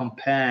we can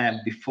compare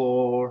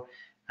before,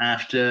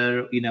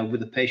 after,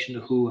 with a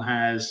patient who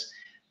has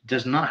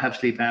does not have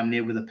sleep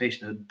apnea with a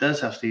patient who does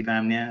have sleep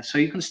apnea. So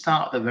you can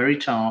start at the very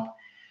top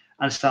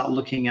and start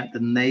looking at the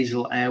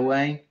nasal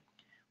airway.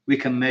 We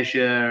can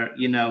measure,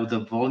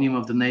 the volume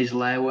of the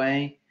nasal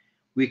airway.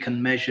 We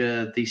can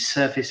measure the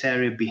surface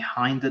area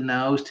behind the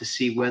nose to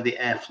see where the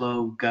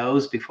airflow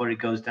goes before it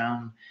goes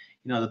down,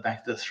 the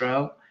back of the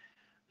throat.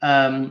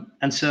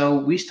 And so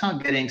we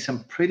start getting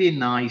some pretty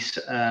nice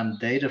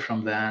data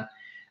from that.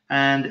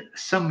 And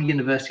some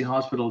university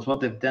hospitals, what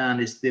they've done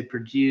is they've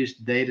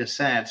produced data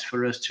sets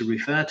for us to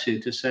refer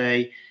to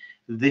say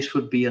this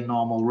would be a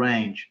normal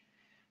range.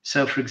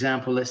 So, for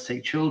example, let's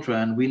take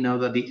children. We know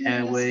that the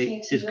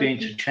airway is going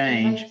to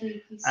change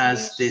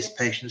as this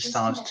patient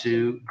starts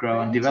to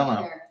grow and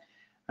develop.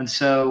 And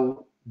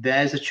so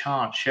there's a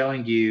chart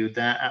showing you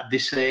that at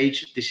this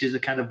age, this is the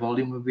kind of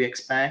volume we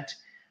expect.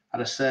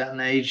 At a certain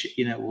age,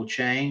 it will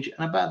change.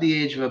 And about the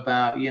age of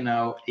about,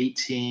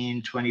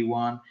 18,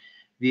 21,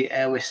 the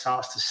airway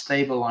starts to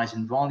stabilize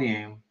in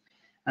volume.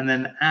 And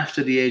then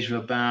after the age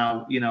of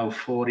about,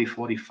 40,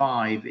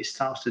 45, it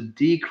starts to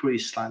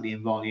decrease slightly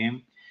in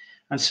volume.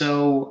 And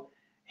so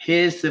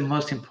here's the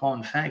most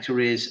important factor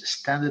is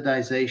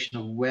standardization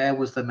of where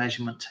was the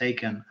measurement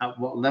taken, at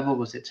what level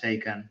was it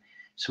taken.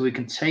 So we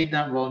can take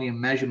that volume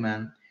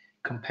measurement,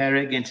 compare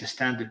it against a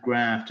standard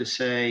graph to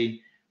say,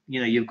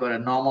 you've got a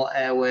normal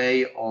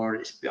airway or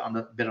it's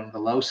a bit on the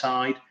low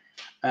side,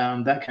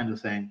 that kind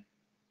of thing.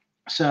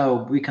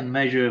 So we can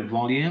measure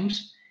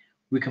volumes,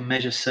 we can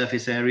measure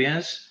surface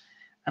areas.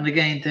 And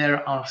again,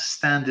 there are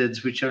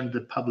standards which are in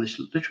the published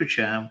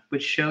literature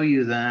which show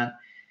you that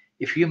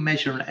if you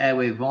measure an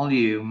airway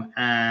volume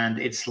and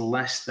it's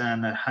less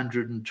than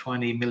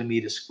 120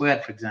 millimeters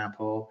squared, for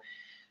example,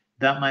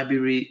 that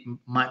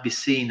might be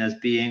seen as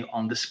being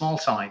on the small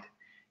side.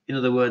 In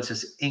other words,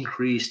 as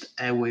increased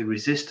airway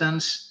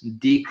resistance,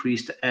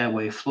 decreased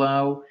airway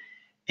flow,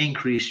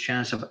 increased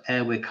chance of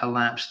airway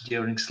collapse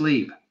during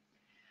sleep.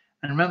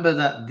 And remember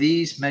that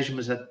these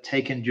measurements are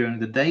taken during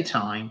the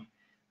daytime,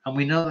 and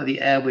we know that the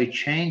airway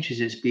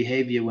changes its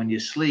behavior when you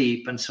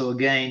sleep. And so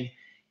again,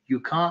 you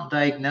can't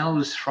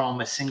diagnose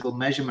from a single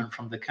measurement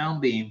from the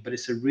cone beam, but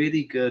it's a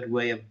really good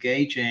way of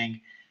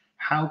gauging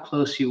how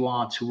close you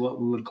are to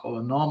what we would call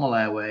a normal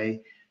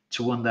airway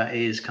to one that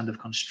is kind of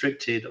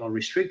constricted or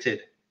restricted.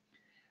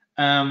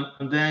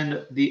 And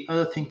then the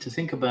other thing to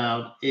think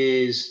about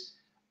is,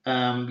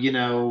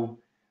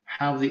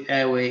 how the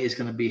airway is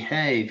going to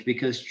behave,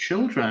 because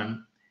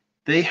children,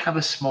 they have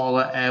a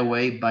smaller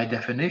airway by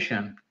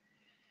definition.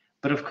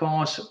 But of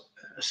course,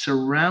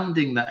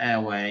 surrounding the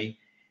airway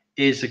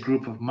is a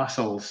group of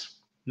muscles.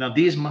 Now,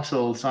 these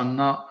muscles are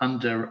not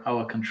under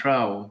our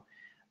control.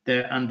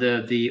 They're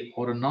under the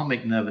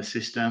autonomic nervous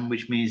system,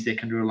 which means they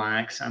can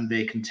relax and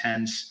they can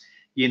tense,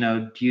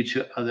 due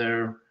to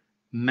other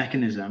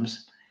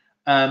mechanisms.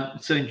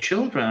 So in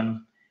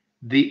children,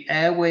 the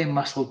airway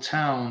muscle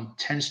tone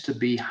tends to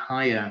be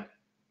higher,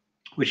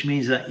 which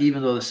means that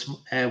even though the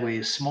airway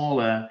is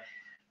smaller,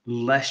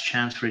 less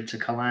chance for it to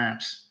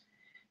collapse.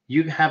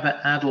 You can have an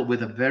adult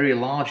with a very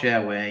large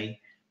airway,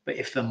 but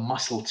if the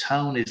muscle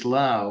tone is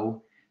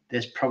low,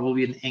 there's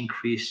probably an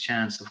increased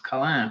chance of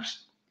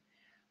collapse.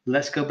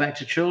 Let's go back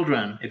to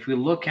children. If we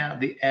look at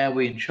the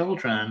airway in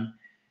children,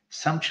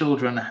 some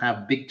children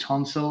have big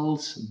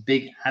tonsils,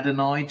 big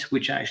adenoids,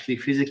 which are actually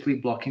physically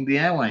blocking the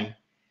airway.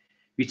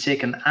 We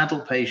take an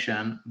adult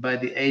patient by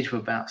the age of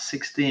about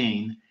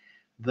 16,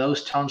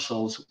 those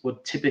tonsils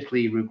would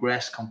typically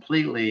regress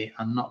completely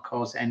and not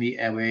cause any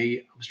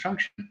airway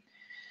obstruction.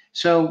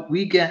 So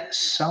we get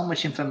so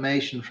much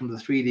information from the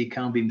 3D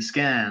cone beam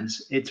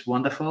scans. It's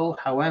wonderful.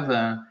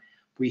 However,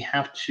 we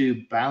have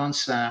to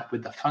balance that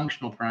with the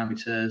functional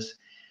parameters.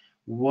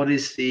 What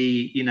is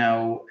the,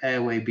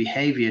 airway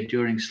behavior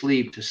during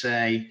sleep to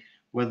say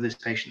whether this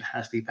patient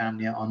has sleep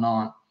apnea or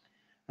not?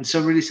 And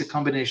so really it's a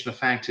combination of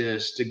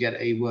factors to get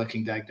a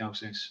working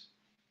diagnosis.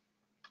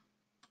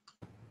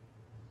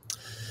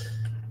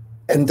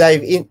 And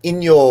Dave,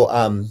 in your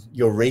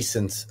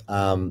recent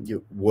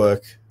your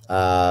work,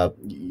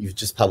 you've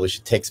just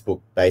published a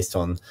textbook based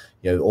on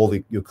all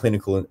your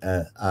clinical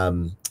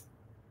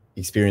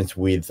experience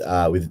with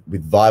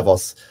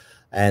Vivos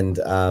and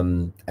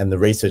the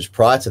research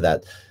prior to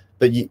that.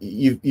 But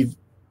you've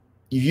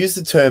used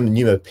the term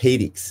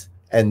pneumopedics,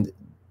 and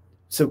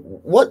so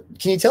what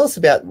can you tell us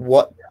about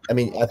what? I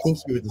mean, I think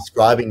you were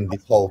describing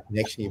this whole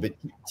connection here, but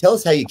tell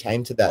us how you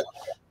came to that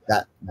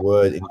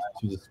word and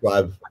to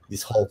describe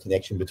this whole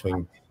connection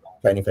between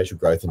craniofacial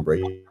growth and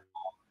breathing.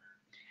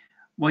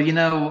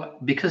 Well,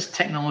 because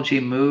technology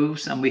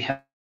moves and we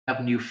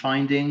have new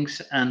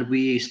findings and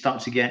we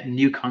start to get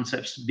new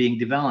concepts being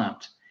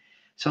developed.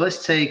 So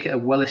let's take a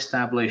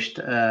well-established,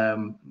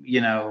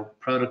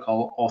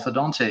 protocol,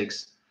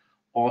 orthodontics.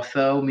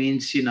 Ortho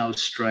means,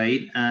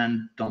 straight,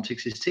 and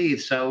dontics is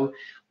teeth. So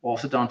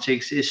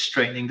orthodontics is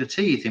straightening the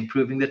teeth,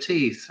 improving the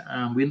teeth.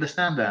 We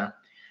understand that.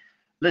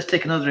 Let's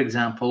take another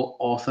example,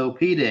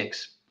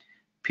 orthopedics.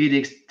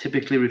 Pedics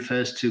typically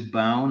refers to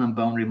bone and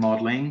bone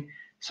remodeling.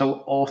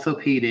 So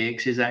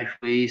orthopedics is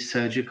actually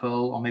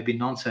surgical or maybe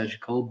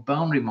non-surgical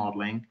bone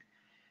remodeling.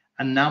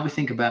 And now we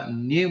think about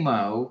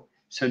pneumo.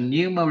 So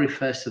pneumo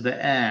refers to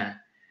the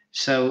air.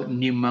 So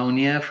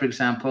pneumonia, for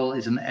example,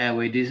 is an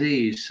airway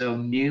disease. So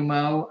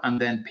pneumo and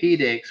then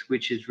pedics,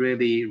 which is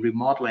really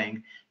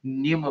remodeling,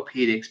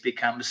 pneumopedics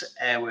becomes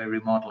airway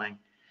remodeling.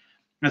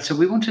 And so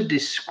we want to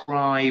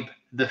describe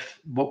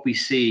what we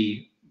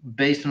see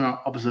based on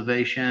our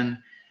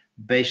observation,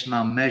 based on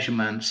our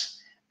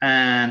measurements,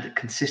 and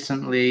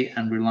consistently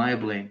and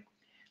reliably.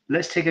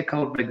 Let's take a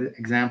couple of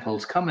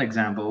examples, common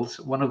examples,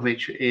 one of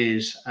which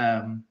is,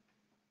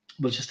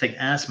 we'll just take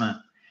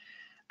asthma.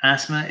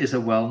 Asthma is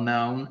a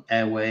well-known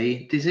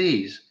airway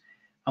disease.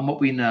 And what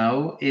we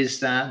know is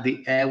that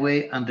the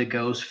airway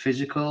undergoes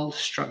physical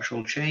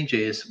structural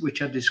changes,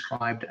 which are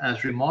described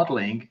as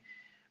remodeling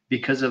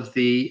because of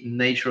the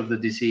nature of the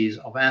disease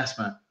of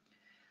asthma.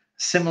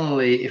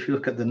 Similarly, if you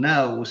look at the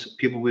nose,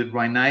 people with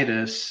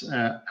rhinitis,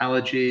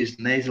 allergies,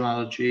 nasal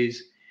allergies,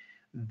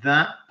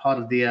 that part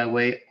of the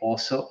airway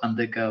also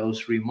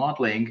undergoes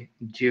remodeling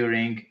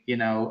during,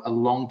 a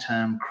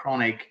long-term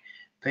chronic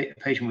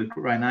patient with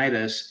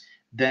rhinitis,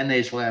 their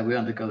nasal airway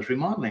undergoes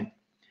remodeling.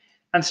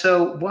 And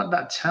so what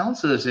that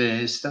tells us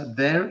is that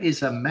there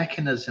is a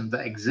mechanism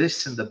that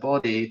exists in the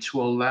body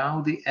to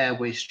allow the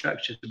airway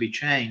structure to be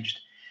changed,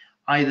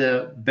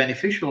 either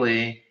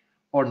beneficially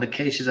or in the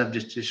cases I've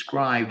just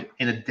described,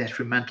 in a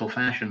detrimental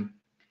fashion.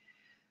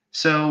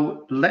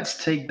 So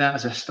let's take that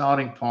as a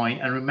starting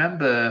point and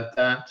remember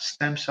that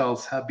stem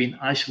cells have been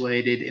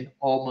isolated in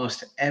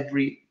almost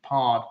every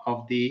part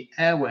of the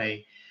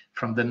airway,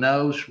 from the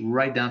nose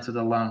right down to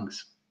the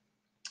lungs.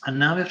 And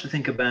now we have to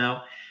think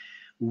about,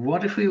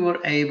 what if we were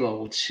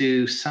able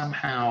to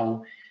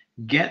somehow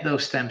get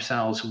those stem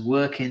cells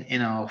working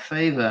in our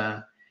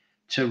favor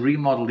to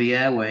remodel the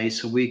airway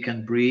so we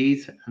can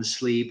breathe and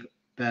sleep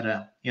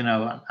better,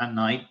 at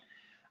night.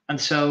 And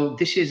so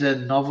this is a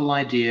novel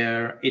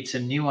idea. It's a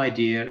new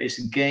idea. It's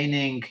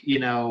gaining,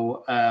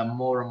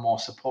 more and more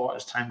support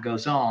as time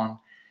goes on.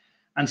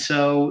 And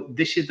so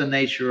this is the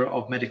nature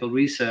of medical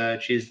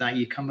research, is that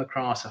you come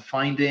across a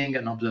finding,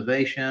 an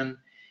observation,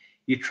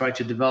 you try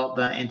to develop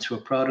that into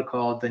a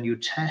protocol, then you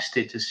test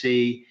it to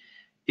see,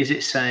 is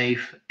it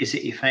safe? Is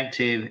it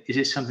effective? Is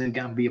it something that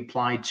can be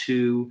applied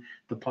to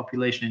the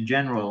population in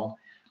general?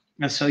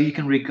 And so you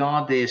can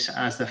regard this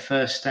as the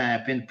first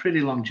step in a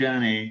pretty long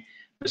journey.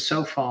 But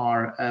so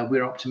far,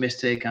 we're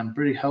optimistic and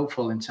pretty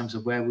hopeful in terms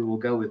of where we will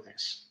go with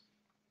this.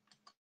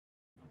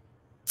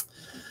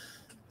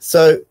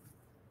 So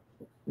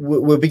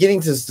we're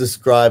beginning to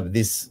describe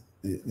this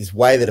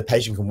way that a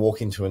patient can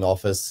walk into an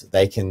office.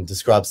 They can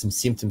describe some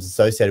symptoms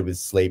associated with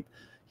sleep.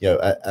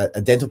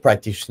 A dental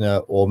practitioner,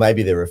 or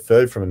maybe they're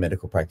referred from a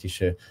medical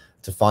practitioner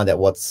to find out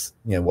what's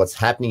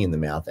happening in the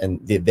mouth.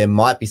 And there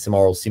might be some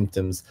oral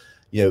symptoms.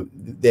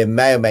 There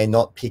may or may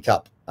not pick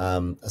up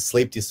a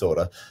sleep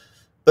disorder.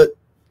 But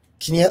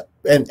can you,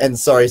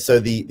 so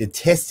the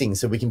testing,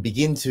 so we can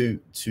begin to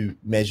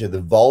measure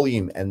the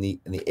volume and the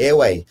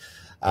airway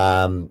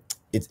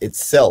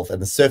itself,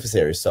 and the surface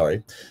area,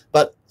 sorry.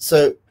 But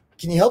so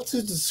can you help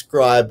to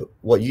describe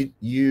what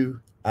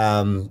you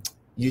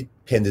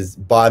penned as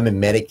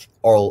biomimetic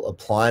oral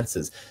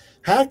appliances?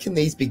 How can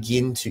these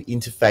begin to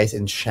interface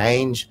and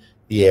change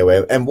the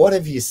airway? And what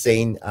have you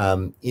seen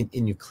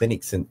in your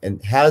clinics,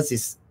 and how does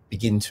this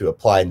begin to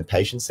apply in the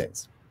patient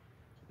sense?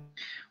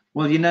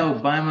 Well,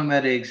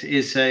 biomimetics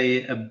is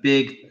a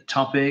big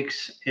topic.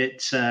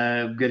 It's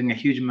getting a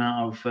huge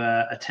amount of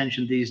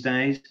attention these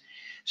days.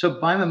 So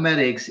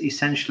biomimetics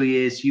essentially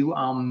is, you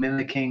are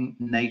mimicking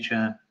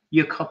nature,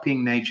 you're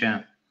copying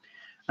nature.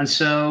 And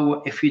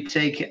so if you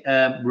take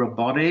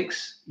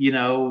robotics,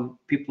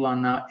 people are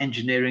now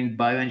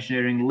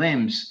bioengineering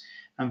limbs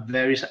and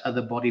various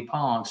other body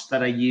parts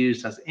that are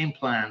used as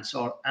implants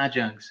or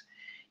adjuncts.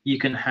 You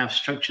can have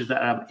structures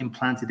that are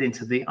implanted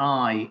into the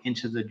eye,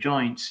 into the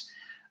joints,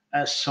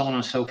 so on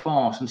and so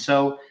forth. And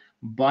so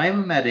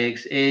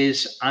biomimetics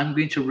is, I'm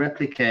going to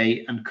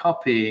replicate and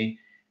copy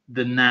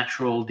the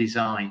natural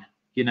design,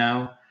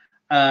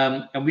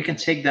 and we can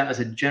take that as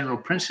a general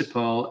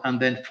principle and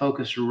then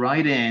focus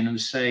right in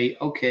and say,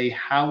 okay,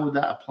 how would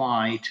that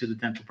apply to the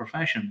dental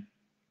profession?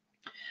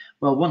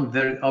 Well, one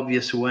very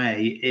obvious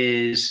way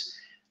is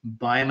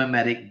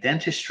biomimetic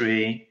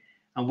dentistry.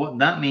 And what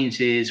that means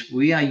is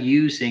we are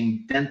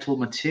using dental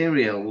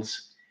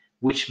materials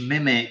which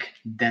mimic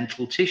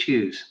dental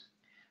tissues.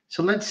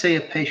 So let's say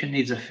a patient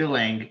needs a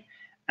filling,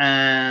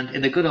 and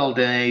in the good old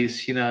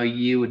days,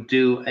 you would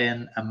do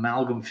an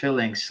amalgam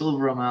filling,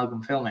 silver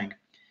amalgam filling.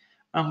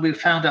 And we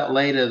found out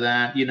later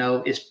that,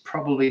 it's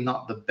probably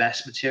not the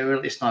best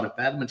material. It's not a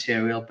bad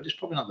material, but it's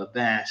probably not the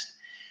best.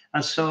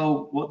 And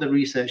so what the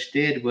research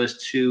did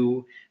was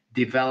to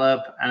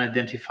develop and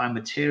identify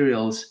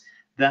materials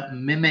that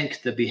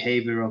mimic the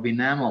behavior of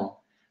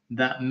enamel,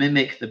 that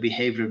mimic the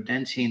behavior of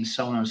dentine,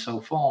 so on and so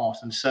forth.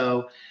 And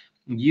so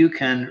you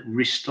can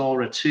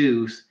restore a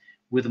tooth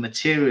with a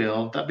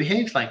material that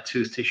behaves like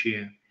tooth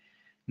tissue.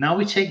 Now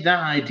we take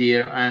that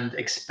idea and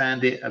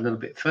expand it a little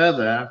bit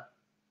further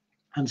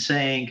and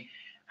saying,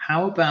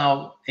 how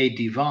about a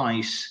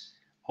device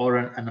or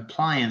an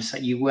appliance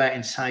that you wear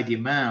inside your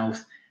mouth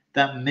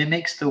that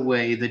mimics the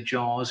way the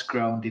jaws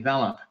grow and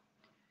develop.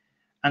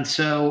 And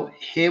so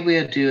here we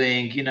are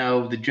doing,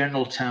 the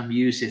general term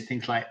used is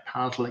things like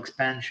palatal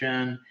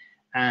expansion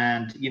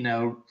and,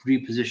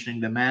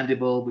 repositioning the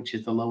mandible, which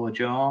is the lower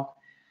jaw.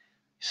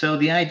 So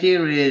the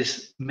idea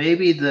is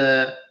maybe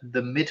the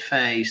mid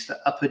face, the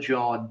upper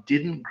jaw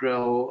didn't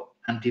grow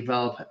and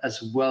develop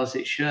as well as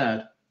it should.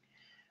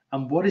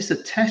 And what is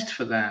the test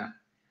for that?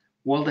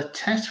 Well, the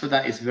test for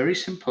that is very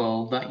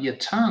simple, that your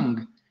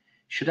tongue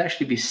should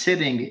actually be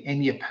sitting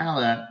in your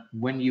palate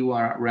when you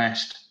are at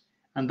rest.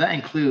 And that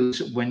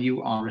includes when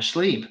you are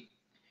asleep.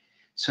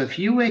 So if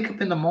you wake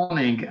up in the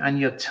morning and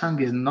your tongue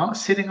is not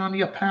sitting on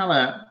your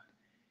palate,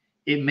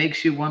 it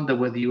makes you wonder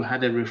whether you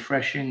had a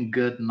refreshing,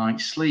 good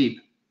night's sleep.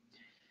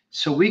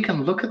 So we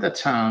can look at the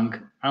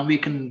tongue and we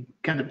can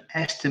kind of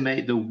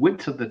estimate the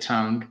width of the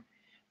tongue,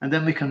 and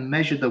then we can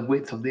measure the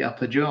width of the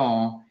upper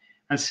jaw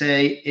and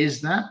say,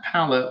 is that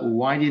palate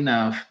wide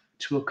enough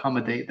to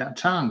accommodate that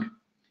tongue?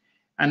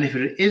 And if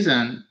it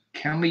isn't,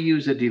 can we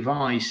use a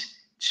device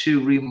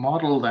to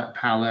remodel that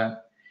palate,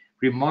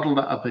 remodel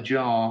the upper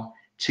jaw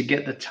to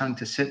get the tongue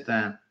to sit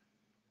there?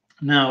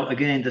 Now,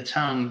 again, the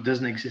tongue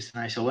doesn't exist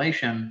in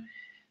isolation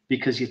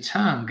because your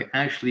tongue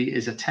actually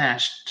is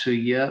attached to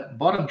your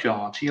bottom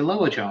jaw, to your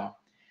lower jaw.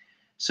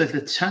 So if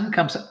the tongue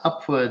comes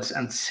upwards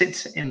and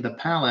sits in the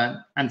palate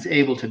and is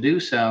able to do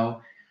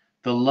so,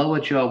 the lower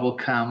jaw will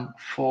come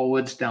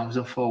forwards, downwards,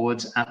 and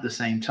forwards at the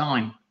same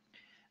time.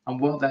 And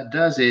what that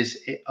does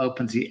is it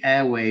opens the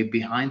airway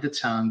behind the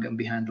tongue and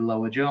behind the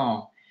lower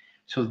jaw.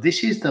 So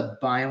this is the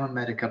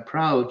biomimetic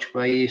approach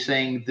where you're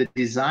saying the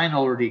design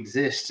already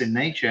exists in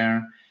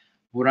nature.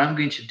 What I'm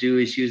going to do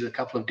is use a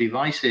couple of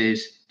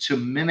devices to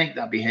mimic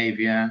that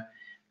behavior,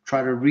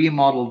 try to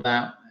remodel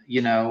that,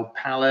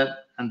 palate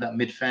and that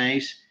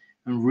midface,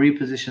 and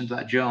reposition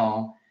that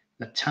jaw.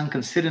 The tongue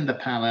can sit in the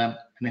palate,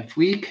 and if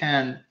we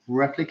can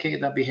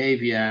replicate that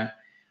behavior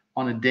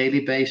on a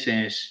daily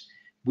basis,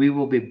 we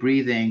will be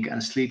breathing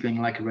and sleeping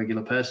like a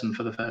regular person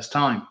for the first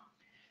time.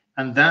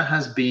 And that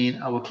has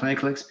been our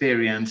clinical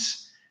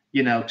experience,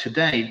 to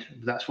date.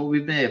 That's what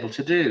we've been able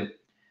to do.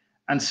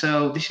 And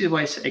so this is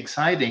why it's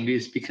exciting,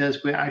 is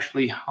because we're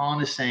actually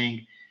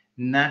harnessing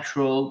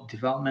natural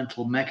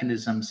developmental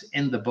mechanisms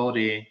in the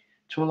body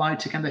to allow it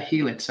to kind of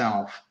heal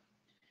itself.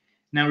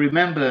 Now,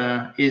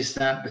 remember is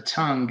that the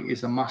tongue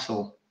is a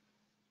muscle,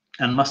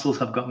 and muscles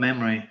have got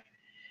memory.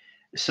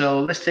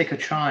 So let's take a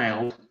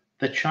child.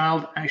 The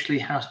child actually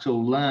has to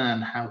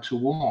learn how to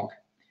walk.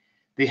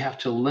 They have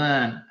to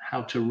learn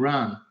how to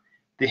run.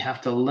 They have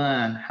to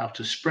learn how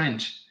to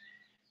sprint.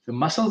 The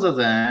muscles are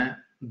there,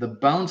 the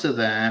bones are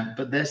there,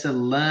 but there's a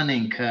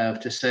learning curve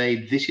to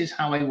say, this is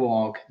how I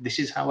walk, this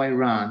is how I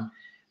run,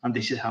 and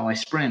this is how I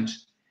sprint.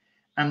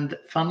 And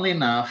funnily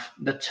enough,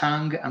 the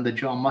tongue and the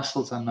jaw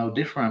muscles are no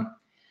different.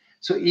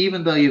 So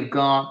even though you've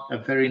got a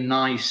very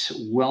nice,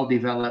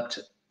 well-developed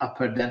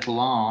upper dental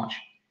arch,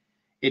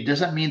 it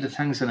doesn't mean the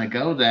tongue's going to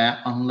go there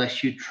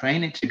unless you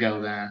train it to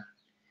go there.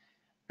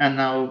 And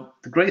now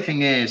the great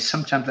thing is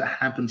sometimes it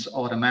happens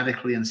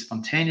automatically and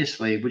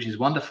spontaneously, which is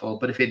wonderful.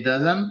 But if it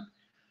doesn't,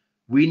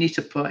 we need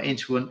to put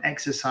into an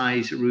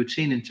exercise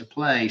routine into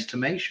place to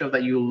make sure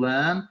that you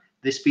learn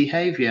this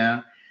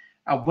behavior.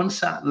 And once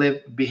that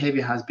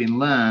behavior has been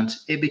learned,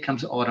 it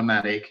becomes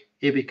automatic,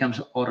 it becomes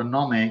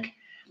autonomic,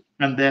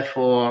 and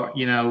therefore,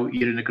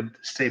 you're in a good,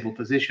 stable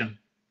position.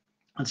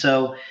 And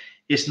so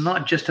it's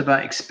not just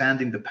about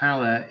expanding the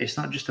palate. It's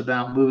not just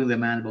about moving the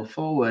mandible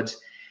forwards.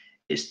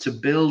 It's to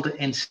build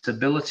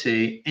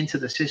instability into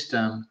the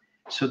system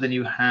so then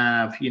you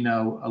have,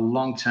 a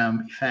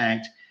long-term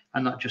effect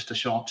and not just a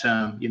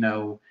short-term,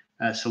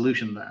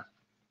 solution there.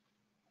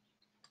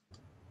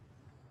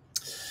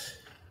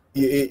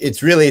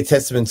 It's really a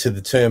testament to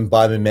the term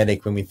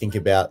biomimetic when we think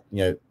about,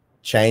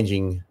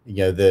 changing,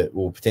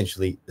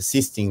 potentially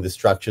assisting the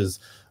structures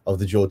of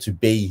the jaw to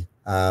be,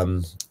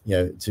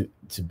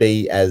 to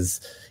be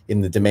as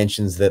in the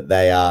dimensions that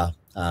they are,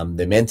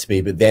 they're meant to be,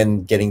 but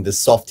then getting the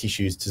soft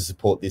tissues to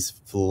support this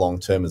for the long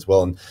term as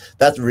well. And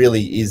that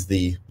really is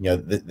the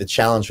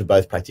challenge for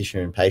both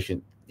practitioner and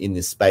patient in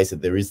this space,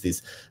 that there is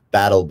this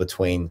battle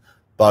between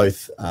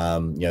both,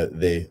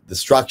 the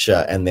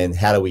structure, and then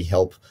how do we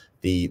help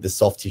the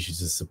soft tissues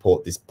to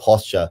support this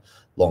posture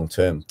long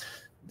term.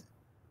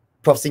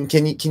 Prof Singh,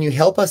 can you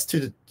help us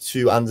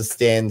to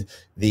understand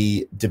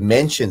the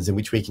dimensions in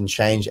which we can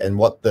change and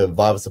what the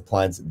Vivos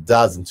appliance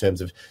does in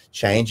terms of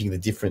changing the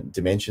different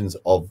dimensions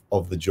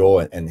of the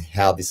jaw and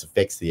how this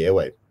affects the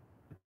airway?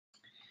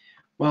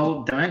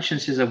 Well,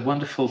 dimensions is a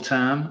wonderful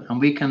term,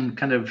 and we can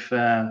kind of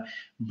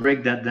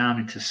break that down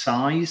into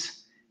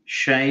size,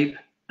 shape,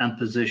 and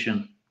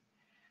position.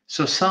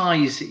 So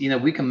size,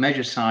 we can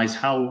measure size.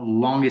 How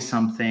long is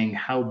something?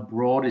 How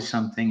broad is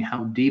something?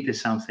 How deep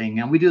is something?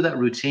 And we do that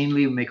routinely.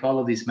 We make all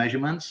of these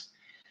measurements.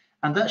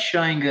 And that's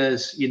showing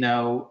us,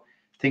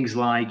 things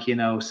like,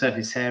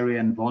 surface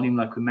area and volume,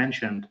 like we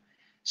mentioned.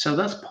 So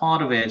that's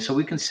part of it. So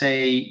we can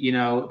say,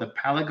 the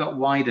palate got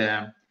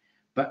wider,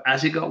 But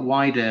as it got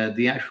wider,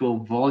 the actual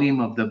volume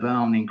of the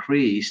bone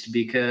increased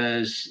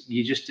because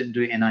you just didn't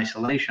do it in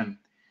isolation.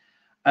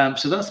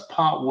 So that's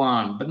part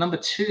one. But number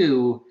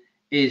two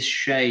is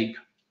shape.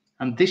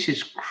 And this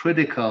is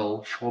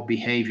critical for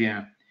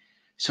behavior.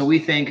 So we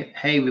think,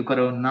 hey, we've got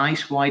a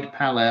nice wide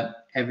palate,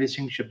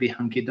 everything should be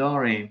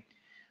hunky-dory.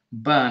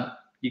 But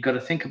you've got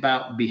to think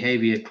about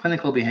behavior,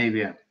 clinical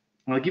behavior.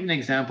 I'll give you an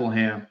example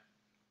here.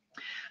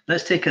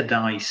 Let's take a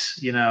dice,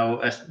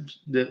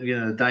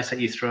 the dice that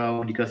you throw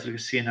when you go to the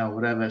casino or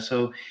whatever.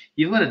 So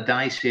you've got a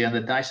dice here, and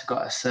the dice have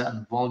got a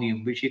certain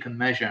volume which you can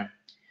measure.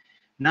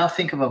 Now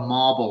think of a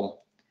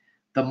marble.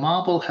 The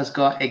marble has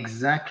got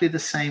exactly the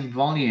same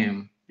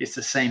volume. It's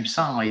the same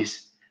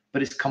size,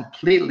 but it's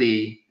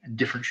completely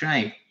different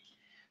shape.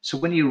 So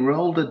when you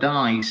roll the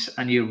dice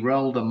and you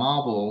roll the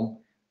marble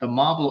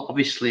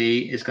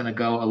obviously is going to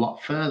go a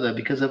lot further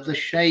because of the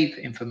shape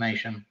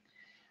information.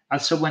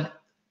 And so when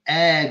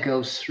air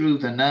goes through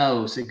the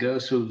nose, it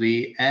goes through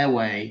the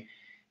airway.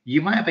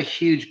 You might have a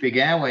huge, big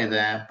airway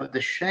there, but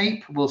the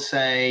shape will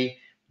say,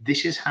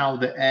 this is how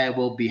the air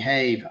will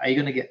behave. Are you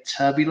going to get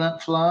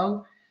turbulent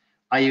flow?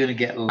 Are you going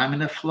to get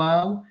laminar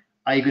flow?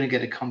 Are you going to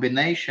get a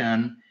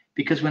combination?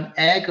 Because when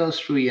air goes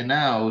through your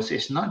nose,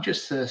 it's not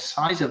just the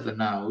size of the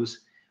nose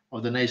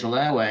or the nasal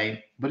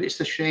airway, but it's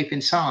the shape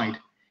inside.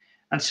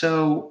 And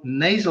so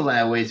nasal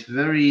airway is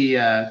very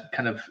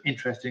kind of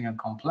interesting and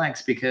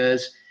complex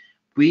because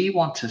we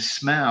want to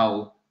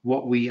smell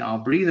what we are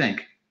breathing.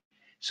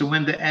 So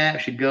when the air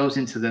actually goes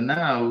into the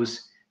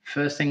nose,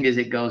 first thing is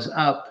it goes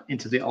up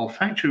into the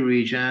olfactory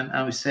region,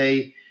 and we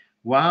say,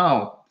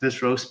 wow,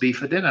 there's roast beef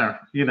for dinner.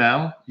 You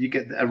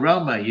get the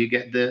aroma, you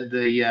get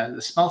the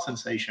smell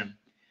sensation.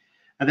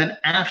 And then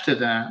after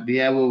that,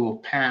 the air will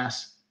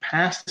pass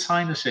past the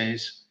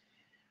sinuses,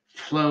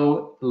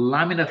 flow,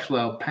 laminar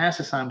flow past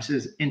the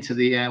sinuses into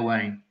the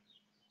airway.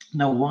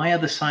 Now, why are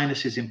the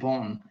sinuses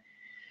important?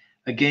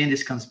 Again,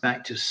 this comes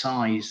back to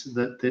size.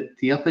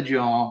 The upper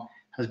jaw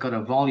has got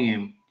a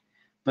volume,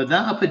 but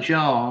that upper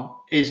jaw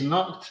is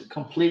not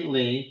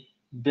completely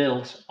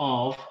built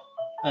of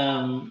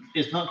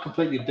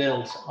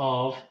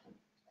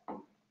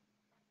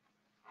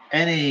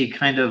any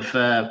kind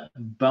of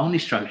bony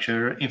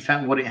structure. In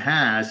fact, what it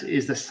has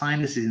is the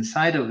sinuses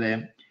inside of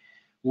it,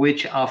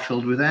 which are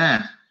filled with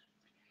air.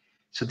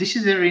 So this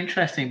is very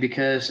interesting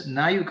because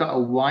now you've got a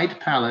wide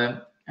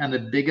palate and a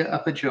bigger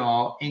upper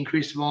jaw,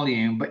 increased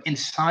volume, but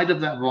inside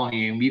of that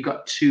volume, you've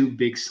got two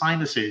big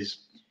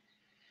sinuses.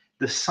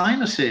 The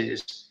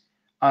sinuses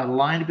are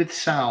lined with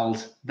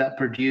cells that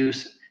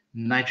produce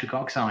nitric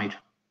oxide.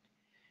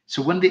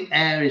 So when the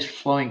air is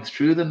flowing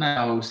through the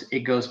nose,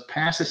 it goes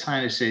past the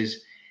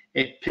sinuses,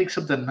 it picks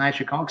up the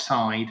nitric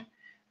oxide,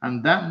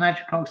 and that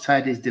nitric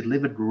oxide is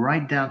delivered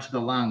right down to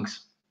the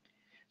lungs.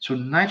 So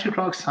nitric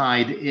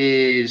oxide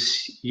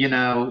is,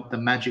 the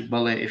magic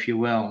bullet, if you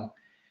will,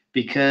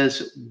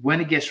 because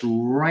when it gets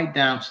right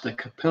down to the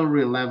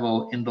capillary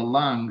level in the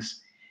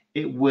lungs,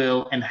 it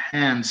will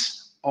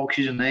enhance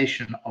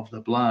oxygenation of the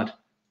blood.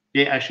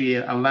 It actually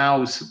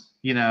allows,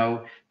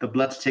 the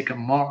blood to take up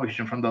more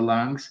oxygen from the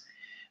lungs,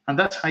 and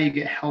that's how you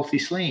get healthy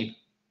sleep.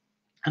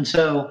 And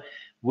so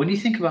when you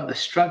think about the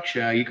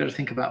structure, you've got to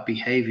think about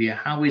behavior.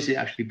 How is it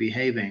actually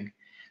behaving?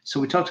 So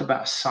we talked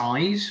about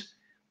size,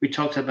 we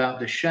talked about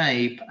the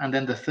shape, and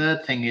then the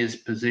third thing is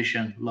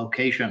position,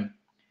 location.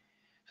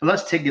 So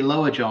let's take the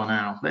lower jaw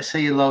now. Let's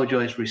say your lower jaw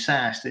is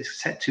recessed,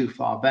 it's set too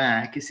far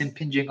back, it's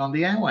impinging on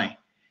the airway,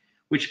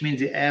 which means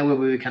the airway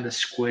will be kind of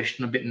squished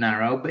and a bit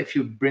narrow. But if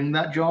you bring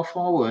that jaw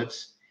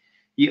forwards,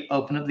 you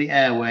open up the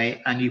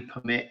airway and you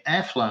permit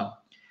airflow.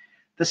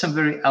 There's some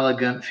very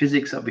elegant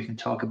physics that we can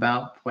talk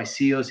about.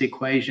 Poiseuille's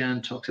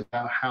equation talks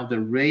about how the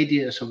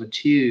radius of a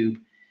tube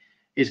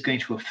is going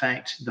to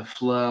affect the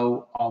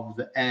flow of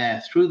the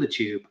air through the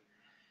tube.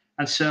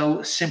 And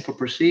so simple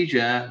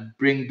procedure,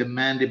 bring the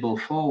mandible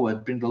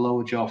forward, bring the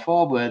lower jaw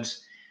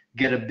forwards,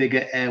 get a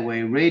bigger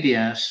airway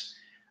radius,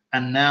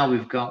 and now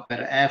we've got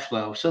better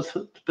airflow. So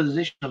the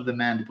position of the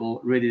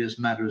mandible really does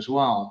matter as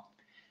well.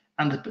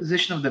 And the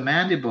position of the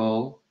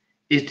mandible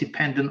is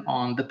dependent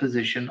on the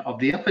position of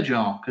the upper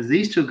jaw, because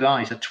these two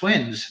guys are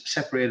twins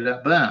separated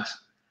at birth.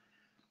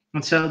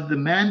 And so the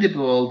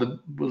mandible,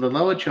 the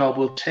lower jaw,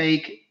 will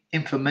take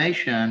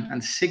information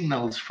and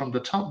signals from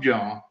the top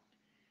jaw.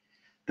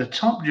 The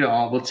top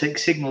jaw will take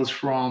signals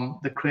from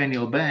the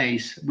cranial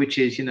base, which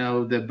is,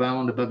 the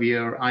bone above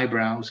your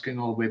eyebrows going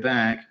all the way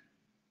back.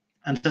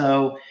 And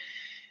so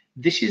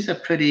this is a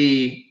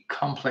pretty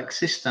complex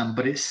system,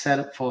 but it's set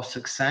up for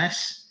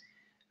success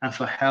and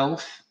for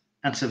health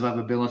and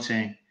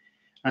survivability.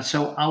 And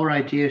so our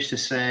idea is to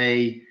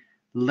say,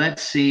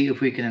 let's see if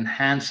we can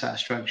enhance that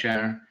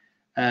structure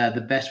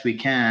the best we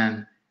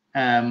can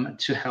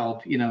to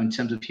help, in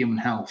terms of human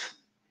health.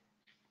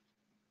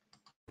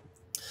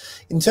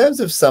 In terms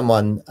of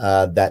someone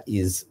that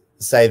is,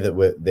 say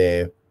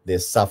that they're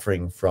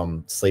suffering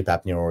from sleep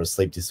apnea or a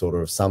sleep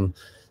disorder of some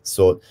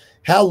sort,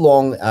 how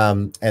long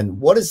and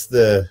what is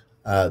the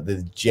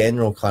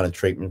general kind of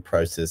treatment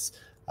process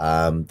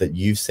that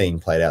you've seen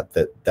played out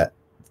that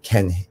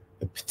can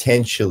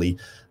potentially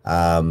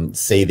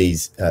see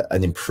these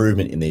an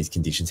improvement in these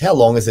conditions? How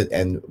long is it,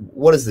 and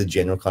what is the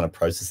general kind of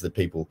process that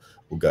people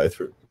will go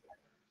through?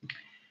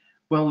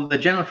 Well, the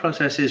general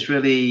process is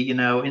really, you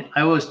know,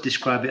 I always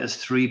describe it as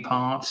 3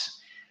 parts.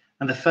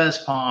 And the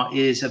first part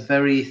is a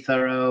very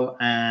thorough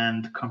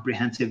and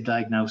comprehensive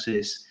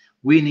diagnosis.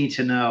 We need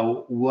to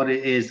know what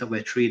it is that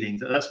we're treating.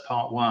 That's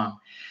part 1.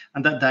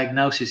 And that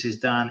diagnosis is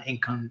done in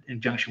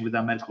conjunction with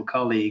our medical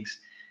colleagues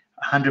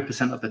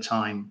 100% of the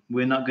time.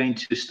 We're not going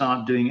to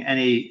start doing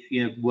any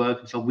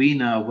work until we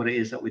know what it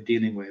is that we're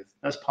dealing with.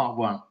 That's part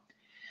 1.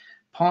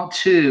 Part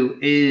 2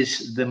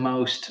 is the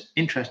most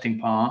interesting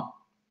part,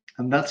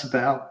 and that's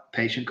about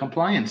patient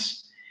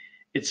compliance.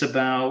 It's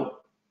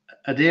about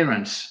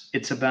adherence.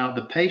 It's about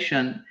the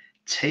patient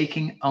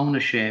taking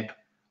ownership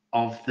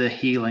of the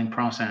healing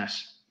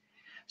process.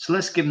 So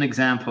let's give an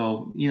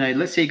example.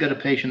 Let's say you got a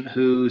patient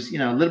who's,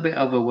 a little bit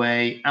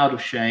overweight, out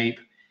of shape.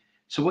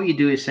 So what you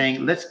do is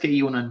saying, let's get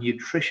you on a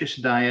nutritious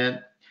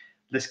diet.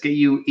 Let's get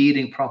you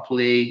eating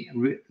properly,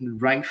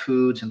 right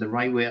foods in the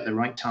right way at the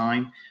right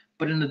time.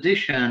 But in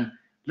addition,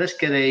 let's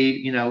get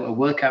a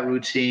workout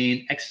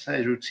routine,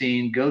 exercise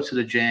routine, go to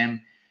the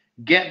gym,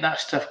 get that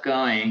stuff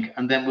going,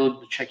 and then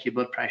we'll check your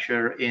blood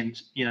pressure in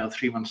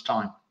 3 months'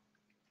 time.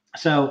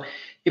 So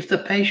if the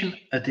patient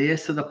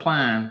adheres to the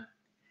plan,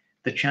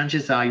 the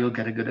chances are you'll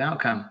get a good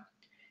outcome.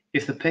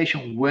 If the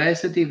patient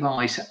wears the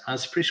device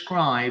as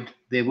prescribed,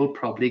 they will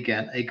probably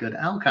get a good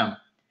outcome.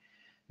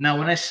 Now,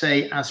 when I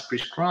say as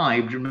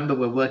prescribed, remember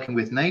we're working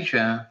with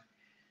nature.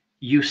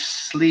 You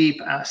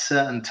sleep at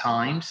certain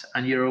times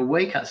and you're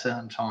awake at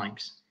certain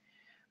times.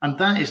 And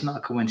that is not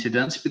a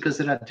coincidence, because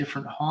there are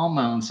different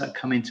hormones that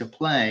come into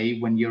play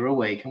when you're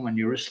awake and when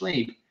you're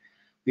asleep.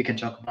 We can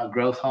talk about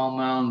growth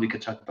hormone, we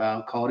could talk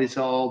about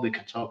cortisol, we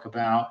can talk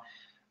about,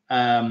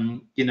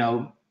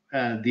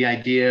 the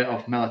idea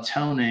of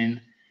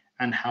melatonin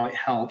and how it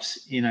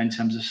helps, in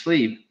terms of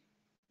sleep.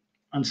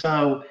 And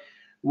so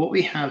what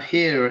we have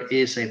here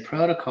is a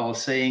protocol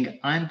saying,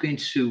 I'm going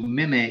to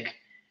mimic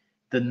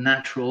the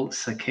natural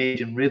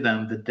circadian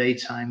rhythm, the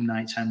daytime,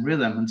 nighttime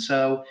rhythm. And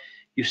so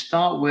you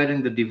start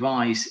wearing the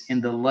device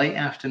in the late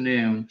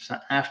afternoon, so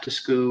after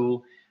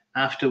school,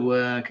 after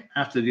work,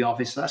 after the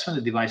office. That's when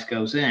the device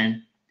goes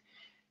in.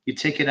 You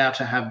take it out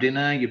to have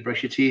dinner, you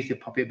brush your teeth, you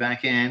pop it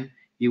back in.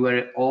 You wear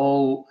it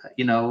all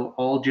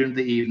during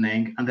the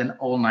evening and then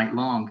all night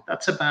long.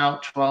 That's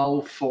about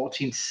 12,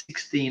 14,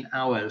 16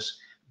 hours,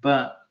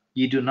 but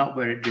you do not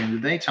wear it during the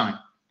daytime.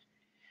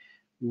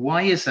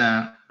 Why is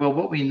that? Well,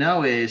 what we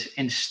know is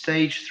in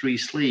stage 3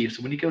 sleep,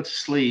 so when you go to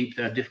sleep,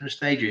 there are different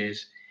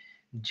stages.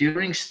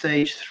 During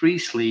stage 3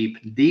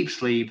 sleep, deep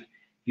sleep,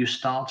 you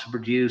start to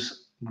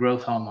produce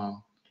growth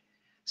hormone.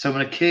 So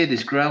when a kid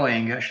is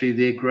growing, actually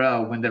they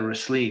grow when they're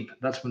asleep.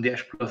 That's when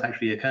the growth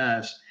actually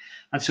occurs.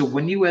 And so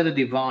when you wear the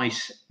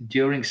device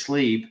during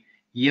sleep,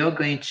 you're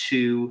going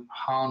to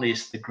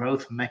harness the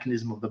growth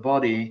mechanism of the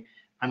body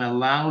and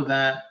allow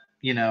that,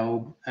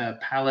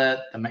 palate,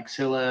 the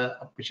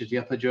maxilla, which is the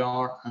upper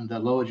jaw, and the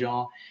lower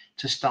jaw,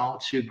 to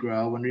start to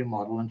grow and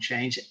remodel and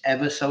change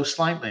ever so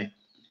slightly.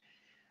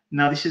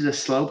 Now, this is a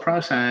slow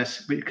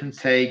process, but it can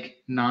take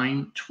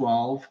 9,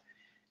 12,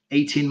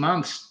 18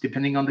 months,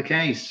 depending on the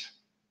case.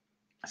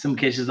 Some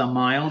cases are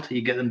mild.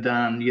 You get them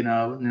done, in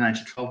 9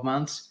 to 12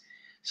 months.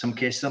 Some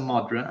cases are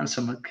moderate and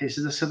some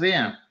cases are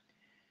severe.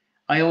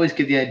 I always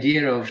give the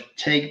idea of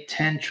take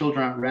 10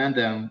 children at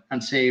random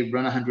and say,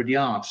 run 100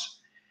 yards.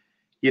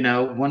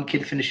 One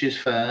kid finishes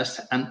first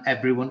and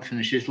everyone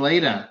finishes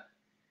later.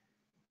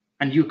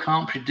 And you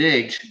can't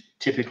predict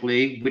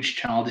typically which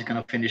child is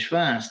going to finish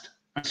first.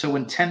 And so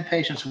when 10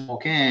 patients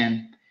walk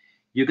in,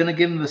 you're going to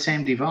give them the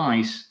same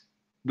device,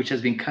 which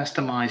has been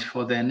customized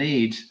for their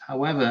needs.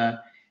 However,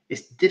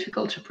 it's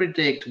difficult to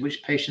predict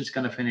which patient's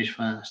going to finish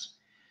first.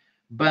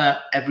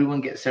 But everyone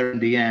gets there in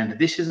the end.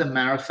 This is a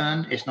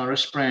marathon. It's not a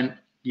sprint.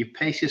 You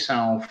pace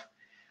yourself,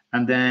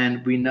 and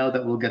then we know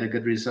that we'll get a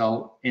good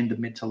result in the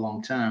mid to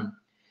long term.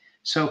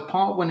 So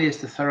part 1 is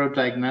the thorough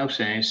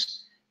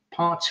diagnosis.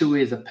 Part 2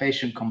 is the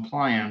patient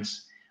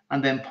compliance.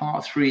 And then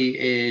part 3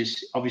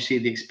 is obviously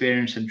the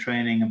experience and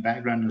training and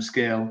background and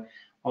skill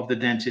of the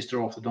dentist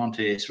or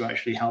orthodontist who are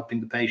actually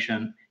helping the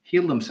patient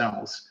heal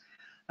themselves.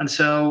 And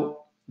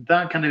so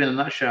that kind of in a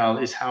nutshell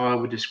is how I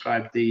would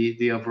describe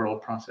the overall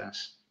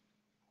process.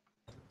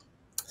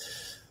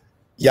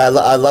 Yeah,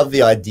 I love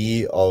the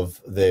idea of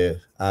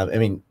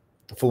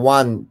for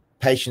one,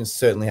 patients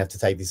certainly have to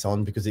take this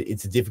on because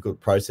it's a difficult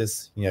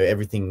process.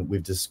 Everything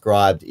we've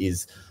described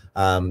is,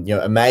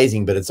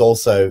 amazing, but it's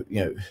also,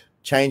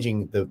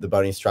 changing the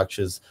bony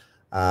structures,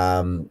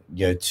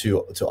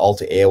 to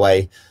alter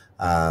airway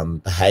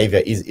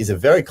behavior is a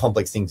very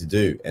complex thing to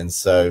do. And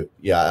so,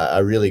 yeah, I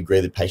really agree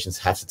that patients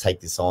have to take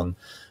this on,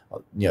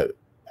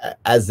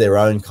 as their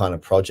own kind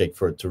of project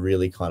for it to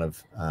really kind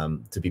of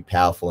to be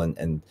powerful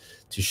and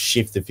to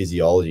shift the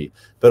physiology,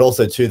 but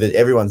also too that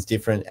everyone's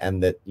different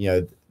and that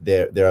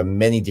there are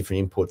many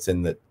different inputs,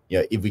 and that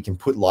if we can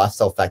put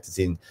lifestyle factors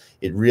in,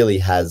 it really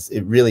has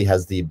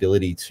the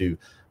ability to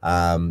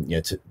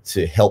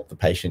to help the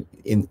patient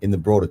in the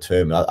broader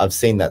term. I've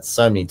seen that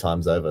so many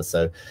times over.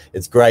 So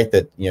it's great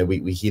that,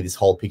 we hear this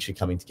whole picture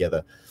coming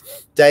together.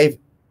 Dave,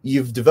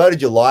 you've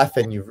devoted your life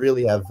and you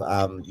really have,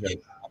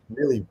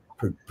 really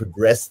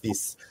progressed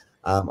this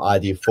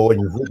idea forward.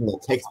 You've written a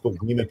textbook,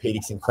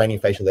 Pneumopedics and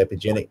Craniofacial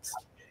Epigenetics.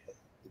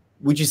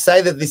 Would you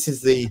say that this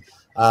is the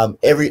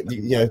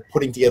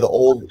putting together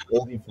all the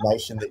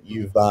information that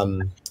you've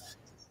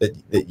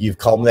that you've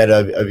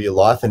culminated over your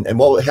life, and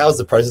how's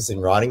the process in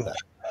writing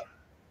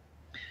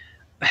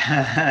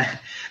that?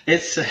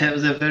 It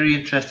was a very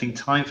interesting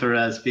time for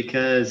us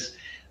because,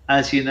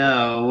 as you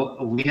know,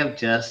 we have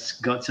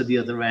just got to the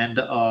other end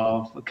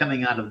of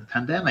coming out of the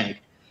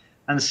pandemic.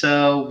 And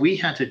so we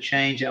had to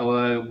change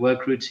our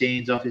work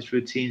routines, office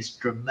routines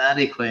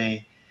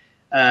dramatically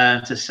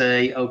to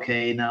say,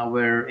 okay, now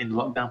we're in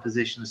lockdown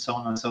position, so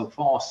on and so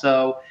forth.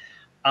 So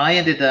I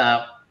ended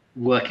up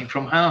working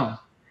from home.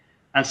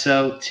 And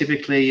so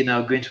typically,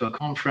 going to a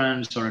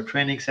conference or a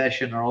training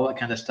session or all that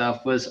kind of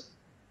stuff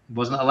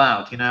wasn't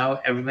allowed.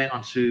 Everything went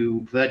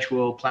onto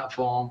virtual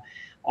platform,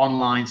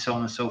 online, so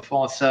on and so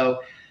forth.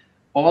 So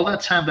all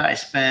that time that I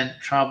spent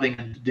traveling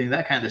and doing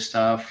that kind of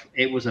stuff,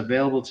 it was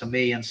available to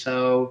me. And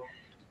so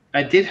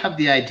I did have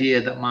the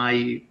idea that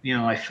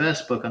my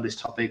first book on this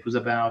topic was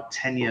about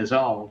 10 years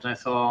old. I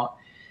thought,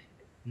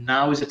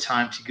 now is the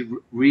time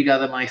to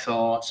regather my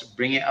thoughts,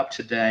 bring it up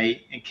to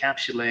date,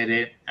 encapsulate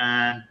it,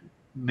 and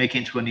make it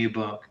into a new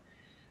book.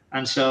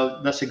 And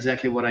so that's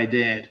exactly what I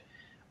did.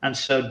 And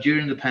so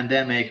during the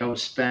pandemic, I would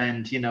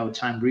spend,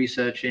 time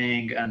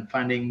researching and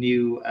finding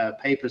new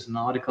papers and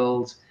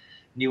articles,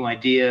 new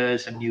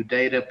ideas and new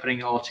data, putting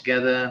it all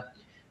together,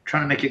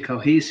 trying to make it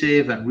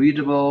cohesive and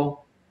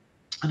readable.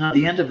 And at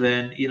the end of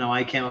it,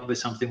 I came up with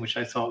something which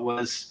I thought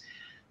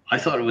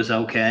it was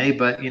okay,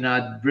 but,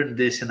 I'd written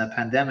this in a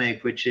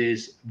pandemic, which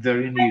is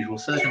very unusual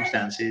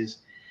circumstances.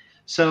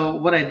 So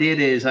what I did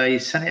is I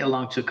sent it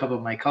along to a couple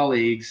of my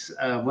colleagues,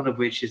 one of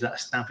which is at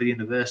Stanford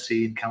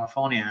University in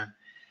California.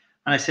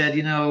 And I said,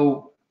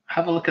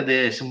 have a look at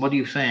this and what do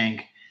you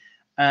think?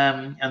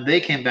 And they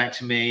came back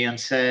to me and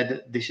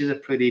said, this is a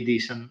pretty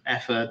decent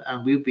effort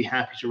and we'd be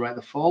happy to write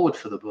the foreword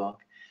for the book.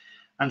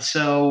 And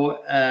so,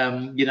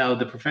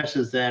 the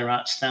professors there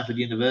at Stanford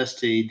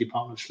University,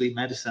 Department of Sleep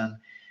Medicine,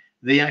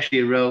 they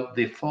actually wrote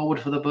the foreword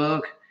for the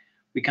book.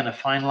 We kind of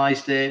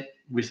finalized it.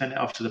 We sent it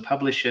off to the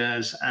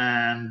publishers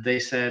and they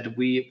said,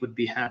 we would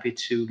be happy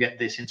to get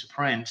this into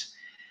print.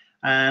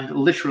 And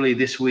literally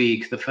this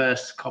week, the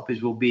first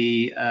copies will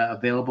be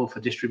available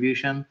for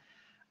distribution.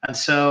 And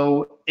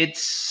so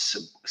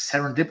it's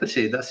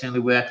serendipity. That's the only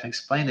way I can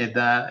explain it,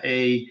 that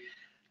a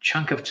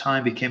chunk of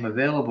time became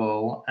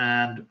available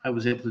and I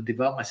was able to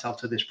devote myself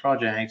to this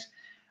project.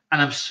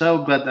 And I'm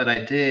so glad that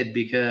I did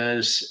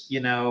because,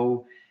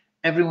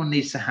 everyone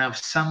needs to have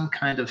some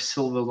kind of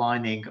silver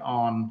lining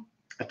on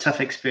a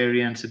tough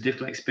experience, a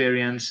difficult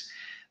experience.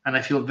 And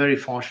I feel very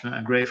fortunate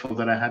and grateful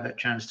that I had that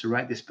chance to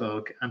write this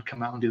book and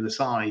come out on the other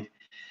side.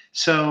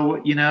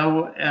 So,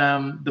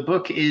 the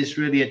book is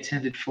really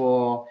intended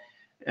for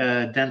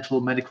dental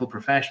medical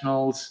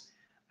professionals,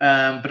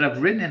 but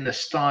I've written in a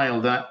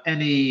style that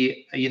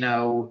any,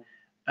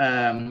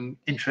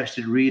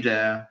 interested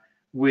reader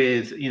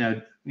with,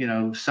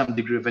 some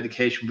degree of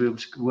education will be able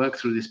to work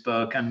through this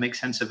book and make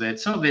sense of it.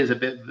 Some of it is a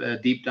bit of a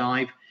deep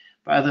dive,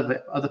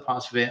 but other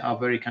parts of it are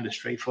very kind of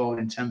straightforward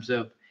in terms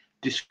of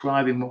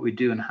describing what we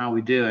do and how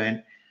we do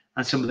it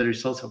and some of the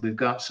results that we've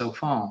got so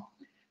far.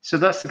 So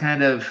that's the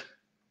kind of,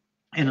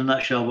 in a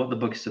nutshell, what the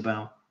book is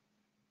about.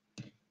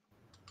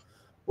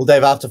 Well,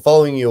 Dave, after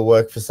following your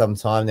work for some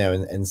time now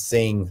and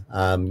seeing,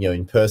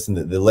 in person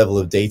the level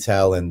of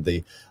detail and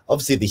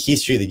obviously the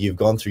history that you've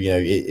gone through,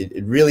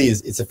 it really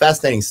is, it's a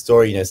fascinating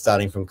story,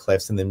 starting from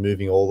clefts and then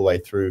moving all the way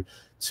through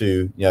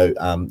to,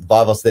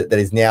 Vivos that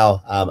is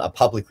now a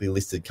publicly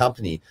listed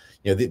company.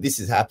 This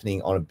is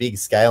happening on a big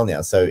scale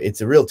now. So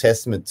it's a real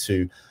testament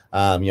to,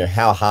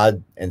 how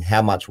hard and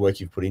how much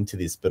work you've put into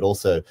this, but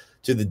also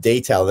to the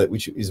detail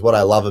which is what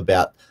I love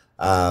about,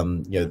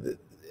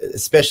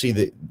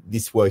 especially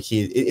this work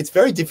here. It's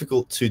very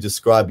difficult to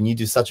describe, and you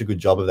do such a good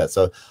job of that.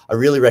 So I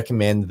really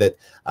recommend that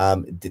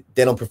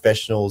dental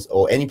professionals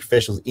or any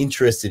professionals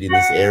interested in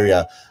this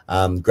area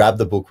grab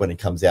the book when it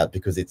comes out,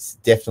 because it's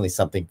definitely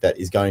something that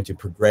is going to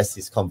progress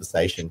this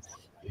conversation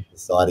in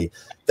society.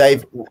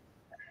 Dave,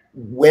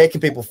 where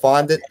can people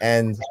find it?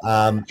 And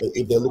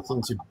if they're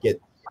looking to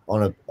get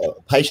on a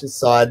patient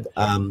side,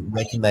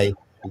 where can they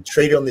be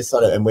treated on this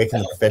side, and where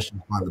can the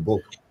professionals find the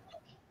book?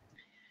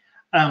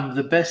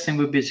 The best thing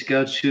would be to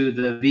go to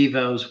the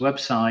Vivos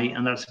website,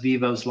 and that's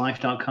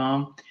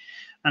VivosLife.com.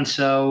 And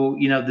so,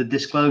 the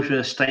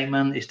disclosure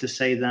statement is to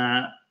say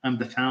that I'm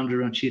the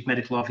founder and chief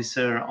medical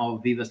officer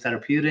of Vivos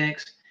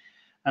Therapeutics,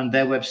 and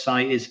their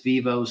website is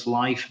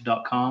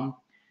VivosLife.com,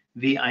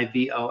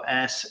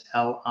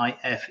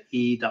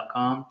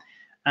 VivosLife.com.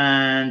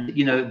 And,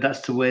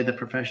 that's the way the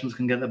professionals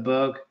can get the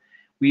book.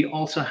 We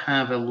also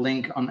have a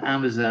link on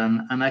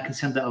Amazon, and I can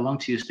send that along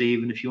to you,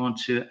 Steve, and if you want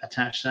to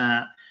attach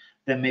that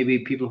then maybe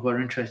people who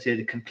are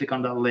interested can click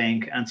on that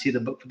link and see the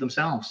book for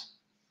themselves.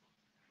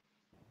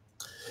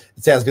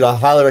 It sounds good. I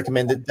highly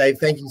recommend it. Dave,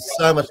 thank you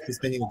so much for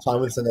spending the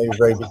time with us. I know you're a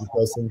very busy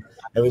person,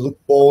 and we look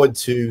forward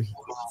to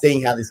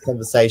seeing how this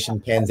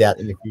conversation pans out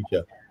in the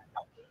future.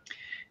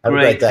 Have a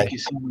great day. Thank you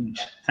so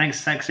much.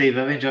 Thanks, Steve.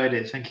 I've enjoyed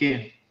it. Thank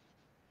you.